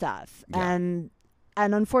stuff. Yeah. And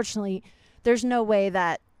unfortunately, there's no way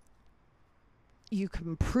that you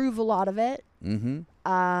can prove a lot of it.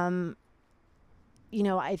 Mm-hmm. You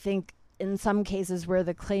know, I think in some cases where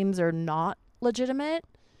the claims are not legitimate,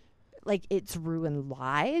 like it's ruined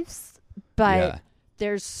lives, but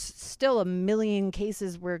there's still a million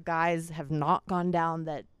cases where guys have not gone down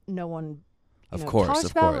that no one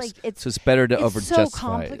talks about. Like, so it's better to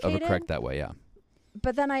overcorrect that way. Yeah.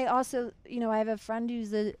 But then I also, I have a friend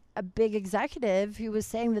who's a big executive who was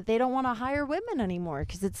saying that they don't want to hire women anymore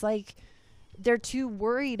because it's like they're too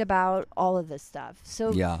worried about all of this stuff.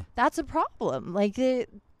 So that's a problem. Like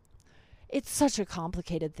it's such a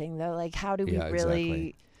complicated thing though. Like how do we really?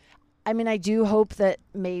 Exactly. I mean, I do hope that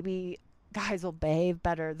maybe guys will behave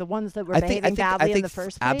better. The ones that were behaving badly in the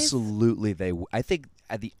first place. Absolutely, I think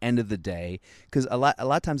at the end of the day, because a lot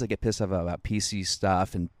of times I get pissed off about PC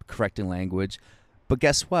stuff and correcting language, but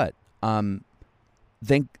guess what?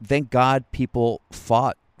 Thank God people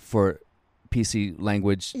fought for PC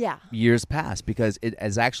language years past, because it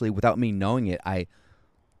is actually, without me knowing it, I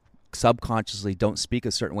subconsciously don't speak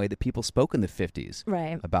a certain way that people spoke in the 50s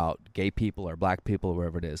about gay people or black people or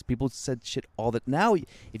wherever it is. People said shit all that. Now,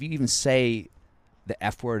 if you even say the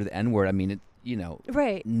F word or the N word, I mean,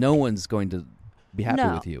 no one's going to be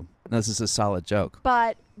happy with you. Unless it's a solid joke.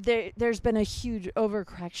 But there's been a huge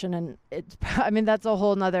overcorrection, and that's a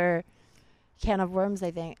whole nother can of worms,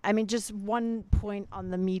 I think. I mean, just one point on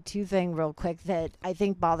the Me Too thing real quick that I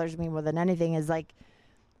think bothers me more than anything is like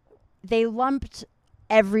they lumped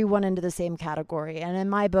everyone into the same category. And in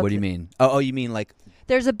my book... What do you mean? Oh, you mean like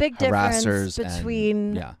there's a big difference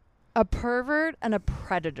between and, a pervert and a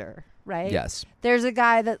predator, right? Yes. There's a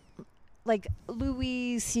guy that like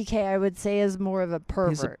Louis C.K. I would say is more of a pervert.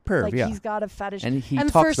 He's a perv, like yeah. He's got a fetish. And he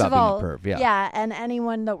and talks first about of all, being a perv, yeah. Yeah, and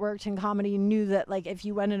anyone that worked in comedy knew that like if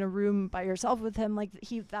you went in a room by yourself with him, like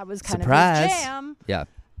that was kind Surprise. of his jam. Yeah.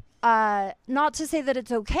 Not to say that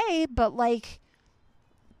it's okay, but like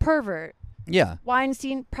pervert. Yeah.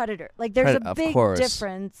 Weinstein, predator. Like there's a big course.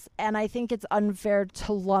 difference, and I think it's unfair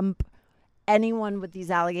to lump anyone with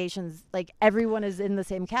these allegations, like everyone is in the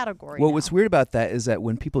same category. Well, now. what's weird about that is that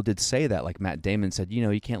when people did say that, like Matt Damon said,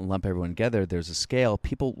 you can't lump everyone together. There's a scale.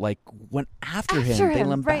 People like went after him. They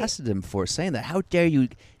lambasted him for saying that. How dare you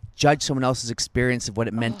judge someone else's experience of what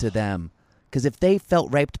it meant to them? Because if they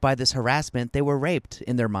felt raped by this harassment, they were raped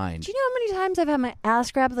in their mind. Do you know how many times I've had my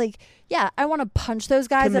ass grabbed? Like, yeah, I want to punch those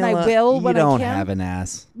guys, Camilla, and I will when I can. You don't have an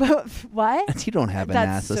ass. What? You don't have an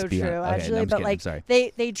ass. That's so true, actually. No, but like,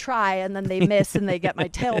 they try and then they miss and they get my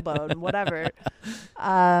tailbone, whatever.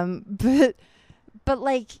 But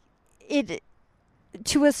like it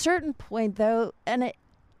to a certain point though, and it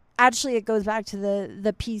goes back to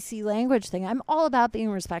the PC language thing. I'm all about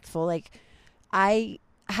being respectful. Like, I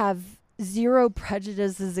have zero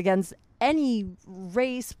prejudices against any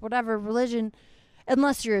race, whatever, religion,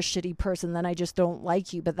 unless you're a shitty person, then I just don't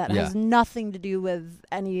like you. But that has nothing to do with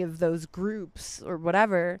any of those groups or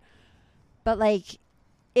whatever. But like,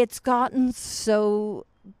 it's gotten so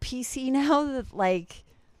PC now that like,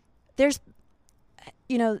 there's,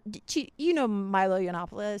 Milo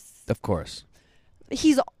Yiannopoulos. Of course.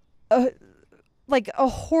 He's like a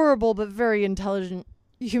horrible but very intelligent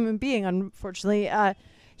human being, unfortunately.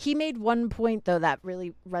 He made one point, though, that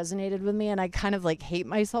really resonated with me, and I kind of, like, hate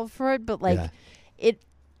myself for it, but, like, it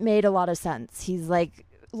made a lot of sense. He's like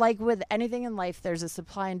with anything in life, there's a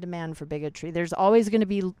supply and demand for bigotry. There's always going to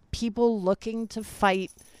be people looking to fight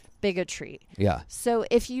bigotry. Yeah. So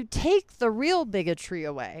if you take the real bigotry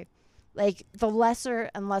away, like, the lesser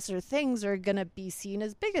and lesser things are going to be seen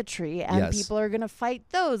as bigotry, and people are going to fight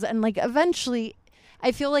those. And, like, eventually,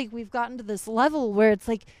 I feel like we've gotten to this level where it's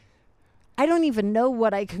like, I don't even know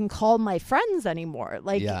what I can call my friends anymore.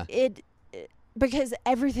 Like because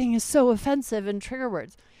everything is so offensive and trigger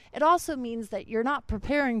words. It also means that you're not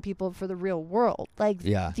preparing people for the real world. Like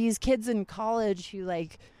these kids in college who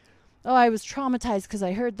like, oh, I was traumatized because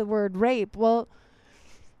I heard the word rape. Well,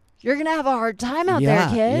 you're going to have a hard time out there,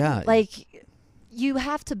 kid. Yeah. Like, you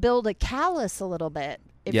have to build a callus a little bit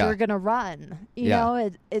if you're going to run. You know,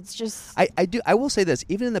 it's just... I will say this.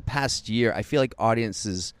 Even in the past year, I feel like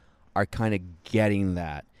audiences are kind of getting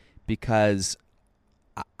that, because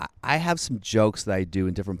I have some jokes that I do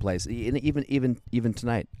in different places. Even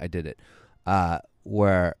tonight I did it,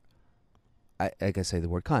 where I say the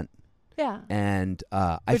word cunt. Yeah. And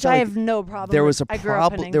which I have no problem. There was a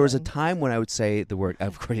problem. There was a time when I would say the word.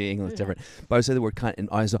 Of course, English is different, but I would say the word cunt, and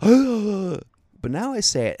I was like, but now I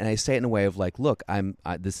say it, and I say it in a way of like, look,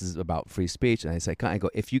 this is about free speech, and I say cunt. I go,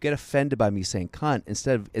 if you get offended by me saying cunt,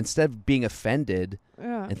 instead of being offended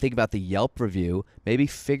and think about the Yelp review, maybe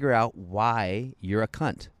figure out why you're a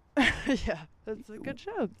cunt. Yeah, that's a good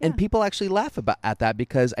joke. And people actually laugh at that,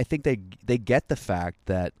 because I think they get the fact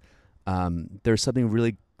that there's something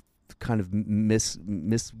really kind of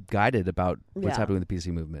misguided about what's happening with the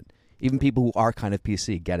PC movement. Even people who are kind of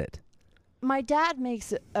PC get it. My dad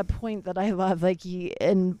makes a point that I love. Like, he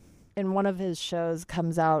in one of his shows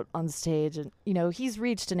comes out on stage, and he's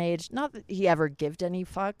reached an age, not that he ever gave any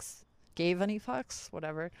fucks,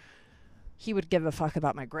 whatever. He would give a fuck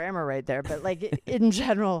about my grammar right there, but like in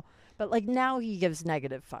general. But like now he gives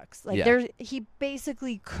negative fucks. Like he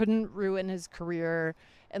basically couldn't ruin his career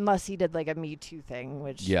unless he did like a Me Too thing,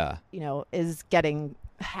 which is getting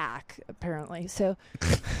hack apparently. So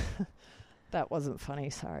that wasn't funny.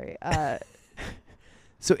 Sorry.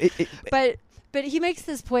 So But he makes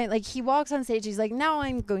this point, like, he walks on stage, he's like, now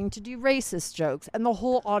I'm going to do racist jokes. And the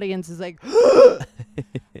whole audience is like,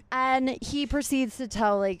 and he proceeds to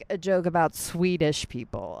tell, like, a joke about Swedish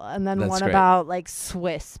people. And then one about, like,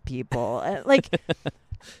 Swiss people.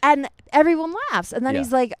 And everyone laughs. And then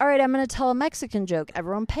he's like, all right, I'm going to tell a Mexican joke.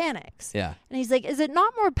 Everyone panics. Yeah. And he's like, is it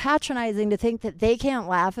not more patronizing to think that they can't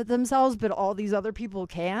laugh at themselves, but all these other people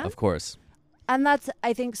can? Of course. And that's,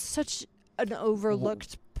 I think, such an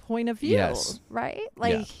overlooked point of view, right?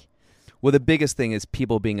 Like, well, the biggest thing is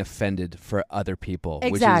people being offended for other people.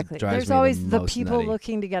 Exactly. Which There's always the people nutty.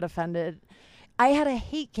 looking to get offended. I had a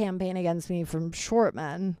hate campaign against me from short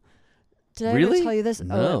men. Did I ever tell you this?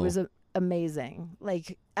 No. Oh, it was amazing.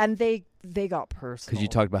 Like, and they got personal. Because you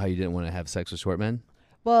talked about how you didn't want to have sex with short men?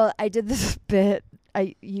 Well, I did this bit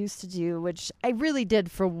I used to do, which I really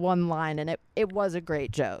did for one line, and it was a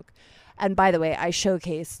great joke. And by the way, I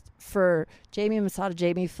showcased for Jamie Masada,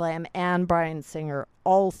 Jamie Flam, and Bryan Singer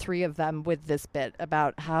all three of them with this bit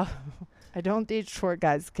about how I don't date short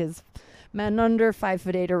guys because men under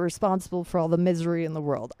 5'8" are responsible for all the misery in the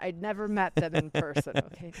world. I'd never met them in person.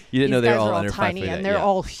 Okay, you didn't know they're all under tiny 5'8", and they're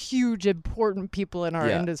all huge, important people in our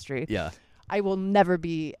industry. Yeah, I will never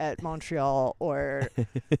be at Montreal or.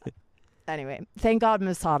 Anyway, thank God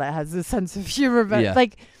Masada has this sense of humor, but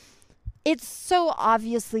like, it's so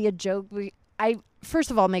obviously a joke. I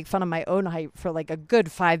first of all make fun of my own height for like a good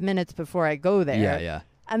 5 minutes before I go there. Yeah.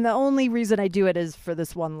 And the only reason I do it is for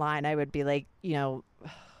this one line. I would be like, you know,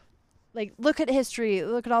 like, look at history.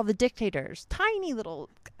 Look at all the dictators. Tiny little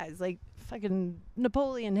guys like fucking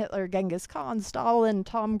Napoleon, Hitler, Genghis Khan, Stalin,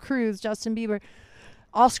 Tom Cruise, Justin Bieber,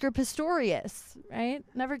 Oscar Pistorius, right?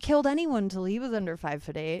 Never killed anyone till he was under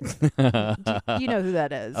 5'8". You know who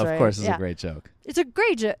that is, of right? course, it's a great joke. It's a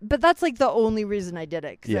great joke, but that's like the only reason I did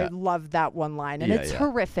it, because I love that one line, and it's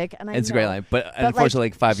horrific. And it's a great line, but unfortunately,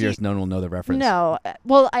 like 5 years, no one will know the reference. No,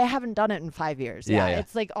 well, I haven't done it in 5 years. Yeah,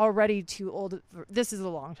 it's like already too old. This is a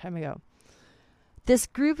long time ago. This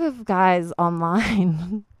group of guys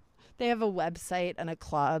online. They have a website and a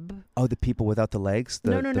club. Oh, the people without the legs?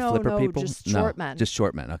 The flipper people? Just short men. Just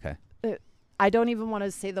short men, okay. I don't even want to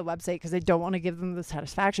say the website because I don't want to give them the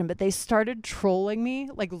satisfaction, but they started trolling me,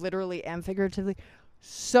 like literally and figuratively,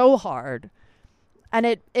 so hard. And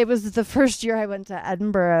it was the first year I went to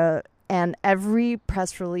Edinburgh, and every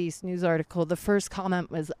press release, news article, the first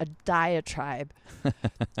comment was a diatribe.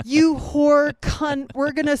 You whore cunt,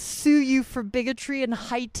 we're going to sue you for bigotry and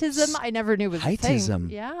heightism. I never knew it was a thing.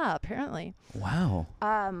 Heightism? Yeah, apparently. Wow.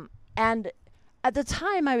 And at the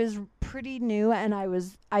time I was pretty new and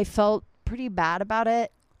I felt pretty bad about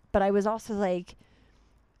it, but I was also like,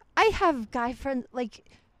 I have guy friends, like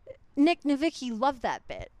Nick Novicki loved that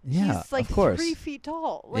bit. Yeah, he's like of course. 3 feet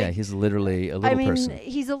tall. Like, yeah, he's literally a little person.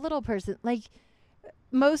 He's a little person. Like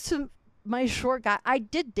most of my short guy, I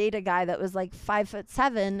did date a guy that was like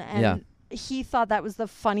 5'7", and he thought that was the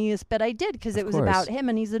funniest bit I did because it was about him,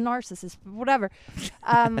 and he's a narcissist. Whatever.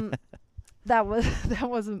 That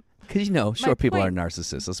wasn't. Because short people are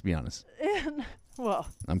narcissists. Let's be honest. Well,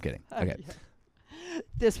 I'm kidding. Okay.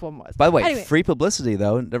 This one was. By the way, anyway, free publicity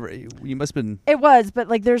though. You must have been. It was, but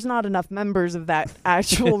like, there's not enough members of that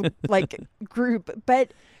actual like group.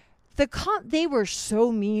 But they were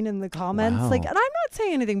so mean in the comments. Wow. Like, and I'm not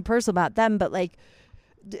saying anything personal about them, but like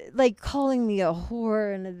calling me a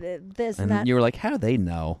whore and this and that. You were like, how do they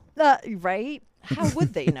know? Right? How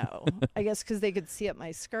would they know? I guess because they could see up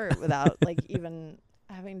my skirt without like even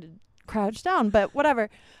having to crouch down. But whatever.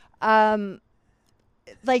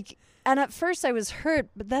 Like. And at first I was hurt,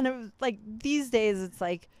 but then it was like these days it's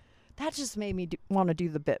like that just made me want to do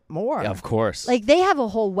the bit more. Yeah, of course. Like they have a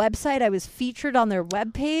whole website. I was featured on their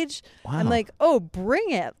webpage. Wow. I'm like, oh, bring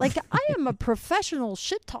it. Like I am a professional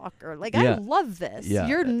shit talker. Like I love this. Yeah.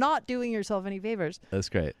 You're not doing yourself any favors. That's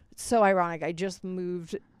great. It's so ironic. I just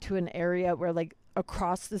moved to an area where like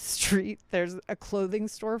across the street there's a clothing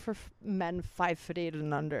store for men 5'8"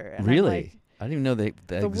 and under. And really? I didn't even know that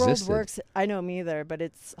the existed. world works. I know me either, but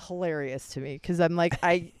it's hilarious to me because I'm like,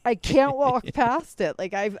 I can't walk past it.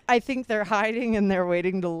 Like I think they're hiding and they're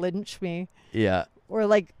waiting to lynch me. Yeah. Or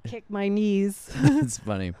like kick my knees. It's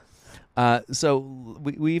funny. So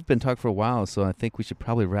we've been talking for a while, so I think we should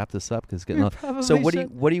probably wrap this up because getting. So what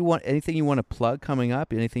do you want? Anything you want to plug coming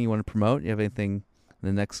up? Anything you want to promote? You have anything in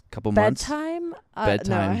the next couple months? Bedtime.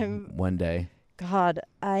 Bedtime. One day. God,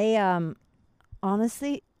 I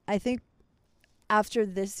honestly, I think. After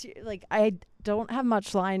this year, like I don't have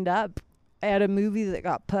much lined up. I had a movie that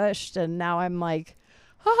got pushed, and now I'm like,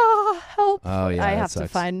 help! Oh yeah, I have sucks. to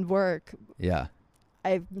find work. Yeah,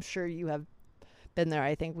 I'm sure you have been there.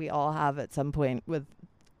 I think we all have at some point with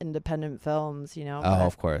independent films. Oh,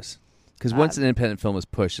 of course. Because once an independent film is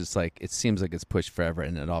pushed, it's like it seems like it's pushed forever,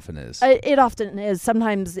 and it often is. It often is.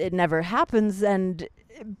 Sometimes it never happens,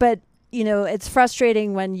 but it's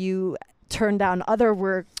frustrating when you turn down other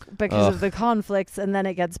work because of the conflicts, and then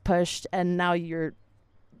it gets pushed, and now you're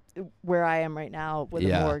where I am right now with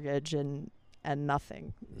a mortgage and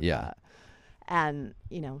nothing. Yeah.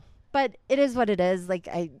 But it is what it is. Like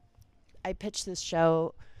I pitched this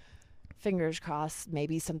show, fingers crossed,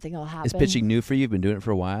 maybe something will happen. Is pitching new for you? You've been doing it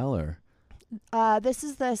for a while, or? This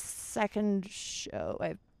is the second show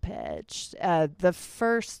I've pitched. The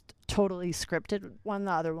first totally scripted one.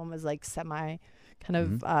 The other one was like semi kind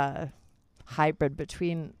of hybrid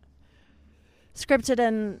between scripted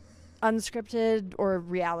and unscripted or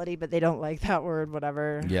reality, but they don't like that word,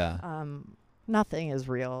 whatever. Yeah. Nothing is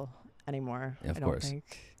real anymore. Of I don't course. think.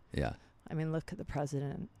 Yeah. I mean, look at the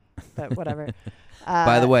president, but whatever.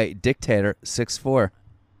 By the way, dictator 6'4".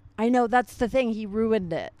 I know, that's the thing. He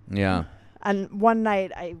ruined it. Yeah. And one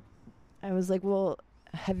night I was like, well,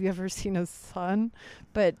 have you ever seen his son?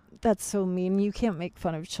 But that's so mean. You can't make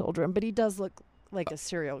fun of children. But he does look like a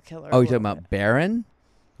serial killer. Oh, you're talking about Barron?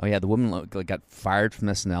 Oh, yeah, the woman got fired from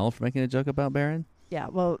SNL for making a joke about Barron? Yeah,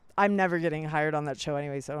 well, I'm never getting hired on that show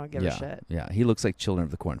anyway, so I don't give a shit. Yeah, he looks like Children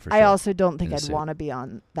of the Corn for sure. I also don't think I'd want to be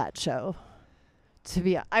on that show.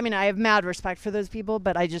 I mean, I have mad respect for those people,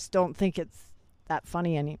 but I just don't think it's that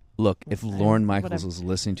funny Look, if Lorne Michaels is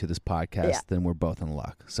listening to this podcast, then we're both in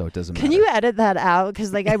luck, so it doesn't matter. Can you edit that out?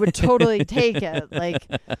 Because, I would totally take it.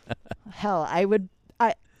 Hell, I would...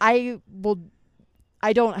 I will...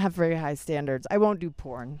 I don't have very high standards. I won't do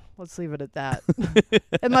porn. Let's leave it at that.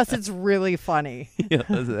 Unless it's really funny. Yeah,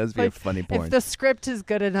 that'd be a funny porn. If the script is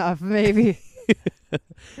good enough, maybe.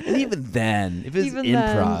 And even then, if it's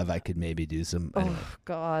improv, I could maybe do some. Anyway. Oh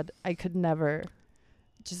God, I could never.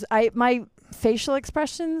 My facial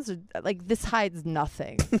expressions are, this hides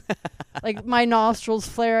nothing. My nostrils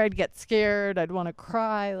flare. I'd get scared. I'd want to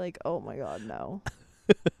cry. Oh my God, no.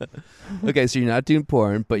 Okay, so you're not doing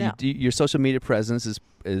porn, but your social media presence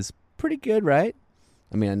is pretty good, right?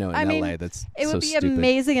 I mean, I know in LA that's it would be stupid.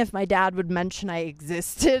 amazing if my dad would mention I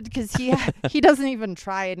existed, because he doesn't even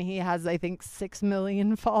try, and he has, I think, 6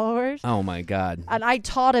 million followers. Oh my God! And I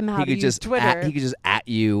taught him how to use Twitter. He could just at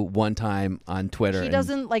you one time on Twitter. He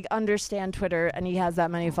doesn't understand Twitter, and he has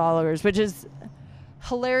that many followers, which is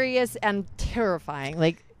hilarious and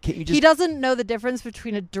terrifying. He doesn't know the difference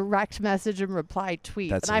between a direct message and reply tweet.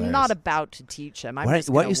 That's and I'm not about to teach him. Why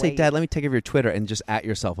don't you say, Dad, let me take over your Twitter and just at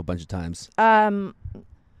yourself a bunch of times?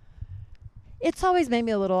 It's always made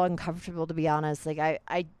me a little uncomfortable, to be honest. I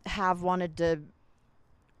have wanted to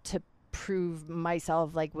prove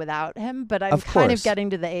myself without him, but I'm kind of getting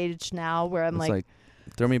to the age now where I'm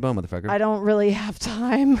throw me a bone, motherfucker. I don't really have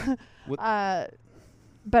time.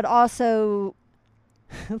 But also...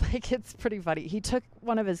 it's pretty funny. He took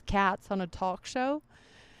one of his cats on a talk show,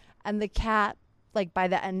 and the cat, by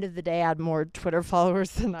the end of the day, had more Twitter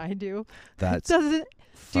followers than I do. That doesn't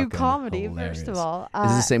do comedy, hilarious. First of all.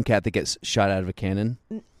 Is it the same cat that gets shot out of a cannon?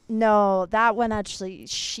 No, that one actually,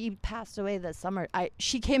 she passed away this summer.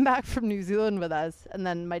 She came back from New Zealand with us, and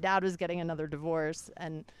then my dad was getting another divorce,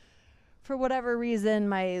 and for whatever reason,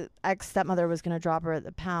 my ex-stepmother was going to drop her at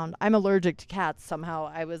the pound. I'm allergic to cats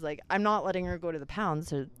somehow. I was I'm not letting her go to the pound.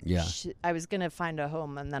 So I was going to find a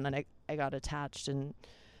home, and then I got attached.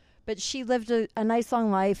 But she lived a nice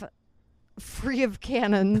long life free of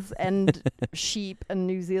cannons and sheep and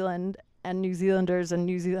New Zealand and New Zealanders and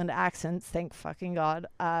New Zealand accents. Thank fucking God.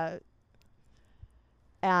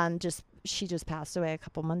 And she just passed away a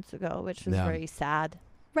couple months ago, which was very sad.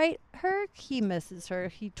 Right, he misses her.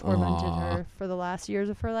 He tormented her for the last years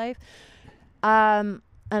of her life. And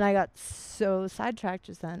I got so sidetracked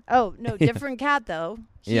just then. Oh, no, different cat, though.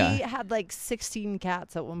 He had 16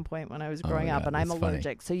 cats at one point when I was growing up, and I'm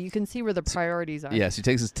allergic. Funny. So you can see where the priorities are. Yes, he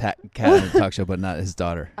takes his cat on the talk show, but not his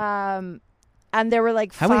daughter. And there were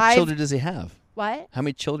 5... How many children does he have? What? How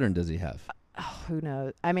many children does he have? Oh, who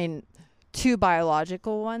knows? I mean, 2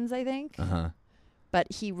 biological ones, I think. Uh-huh. But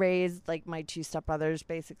he raised my 2 stepbrothers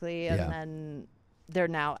basically, and then they're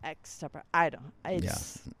now ex-stepbrothers. I don't.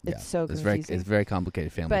 It's so confusing. It's very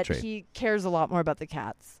complicated family tree. But he cares a lot more about the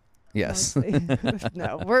cats. Yes.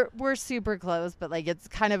 No, we're super close, but it's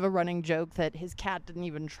kind of a running joke that his cat didn't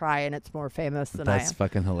even try, and it's more famous than I am. That's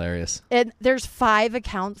fucking hilarious. And there's 5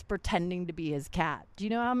 accounts pretending to be his cat. Do you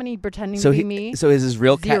know how many pretending to be me? So is his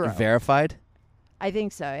real 0. cat verified? I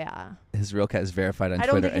think so, yeah. His real cat is verified on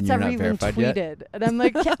Twitter, and you're not verified yet? I don't think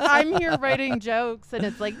it's ever even tweeted. And I'm I'm here writing jokes, and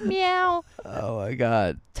it's meow. Oh, my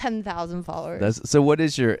God. 10,000 followers. So what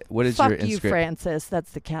is your Instagram? Fuck you, Francis.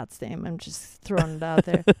 That's the cat's name. I'm just throwing it out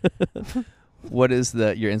there. What is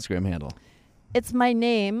your Instagram handle? It's my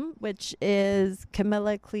name, which is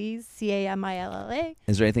Camilla Cleese, Camilla.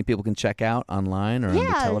 Is there anything people can check out online or on the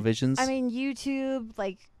televisions? I mean, YouTube,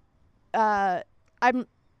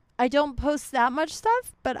 I don't post that much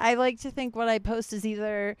stuff, but I like to think what I post is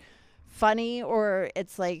either funny or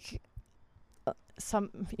it's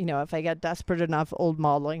some, if I get desperate enough, old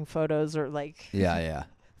modeling photos or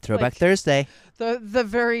Throwback Thursday. The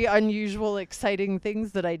very unusual, exciting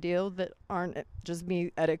things that I do that aren't just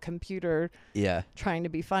me at a computer trying to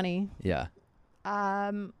be funny. Yeah.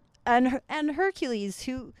 And Hercules,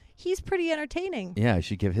 he's pretty entertaining. Yeah, I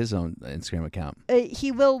should give his own Instagram account.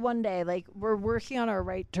 He will one day. We're working on our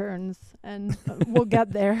right turns, and we'll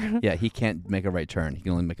get there. Yeah, he can't make a right turn. He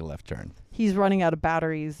can only make a left turn. He's running out of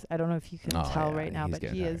batteries. I don't know if you can tell right now, but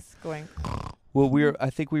he is going... Well, I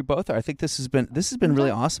think we both are. I think this has been really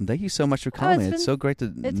awesome. Thank you so much for coming. It's so great to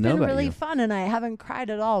know about you. It's been really fun, and I haven't cried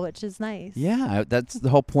at all, which is nice. Yeah, that's the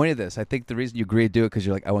whole point of this. I think the reason you agreed to do it because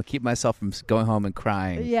you're like, I want to keep myself from going home and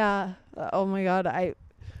crying. Yeah. Oh my God,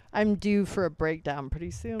 I'm due for a breakdown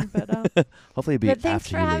pretty soon, but hopefully it'll be but thanks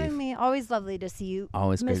after for you having leave. me. Always lovely to see you.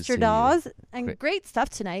 Always great to see Mr. Dawes. you. And great stuff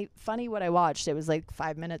tonight. Funny what I watched. It was like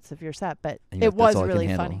 5 minutes of your set, but And it was that's all I can really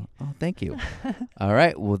handle. funny. Oh, thank you. All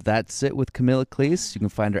right, well, that's it with Camilla Cleese. You can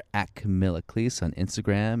find her at Camilla Cleese on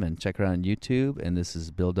Instagram and check her out on YouTube. And this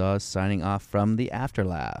is Bill Dawes signing off from the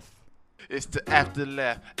Afterlaugh. It's the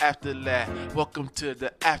Afterlaugh, Afterlaugh. Welcome to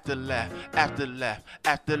the Afterlaugh, Afterlaugh,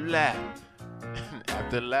 Afterlaugh.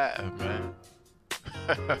 Afterlaugh, man.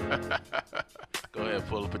 Go ahead,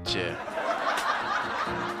 pull up a chair.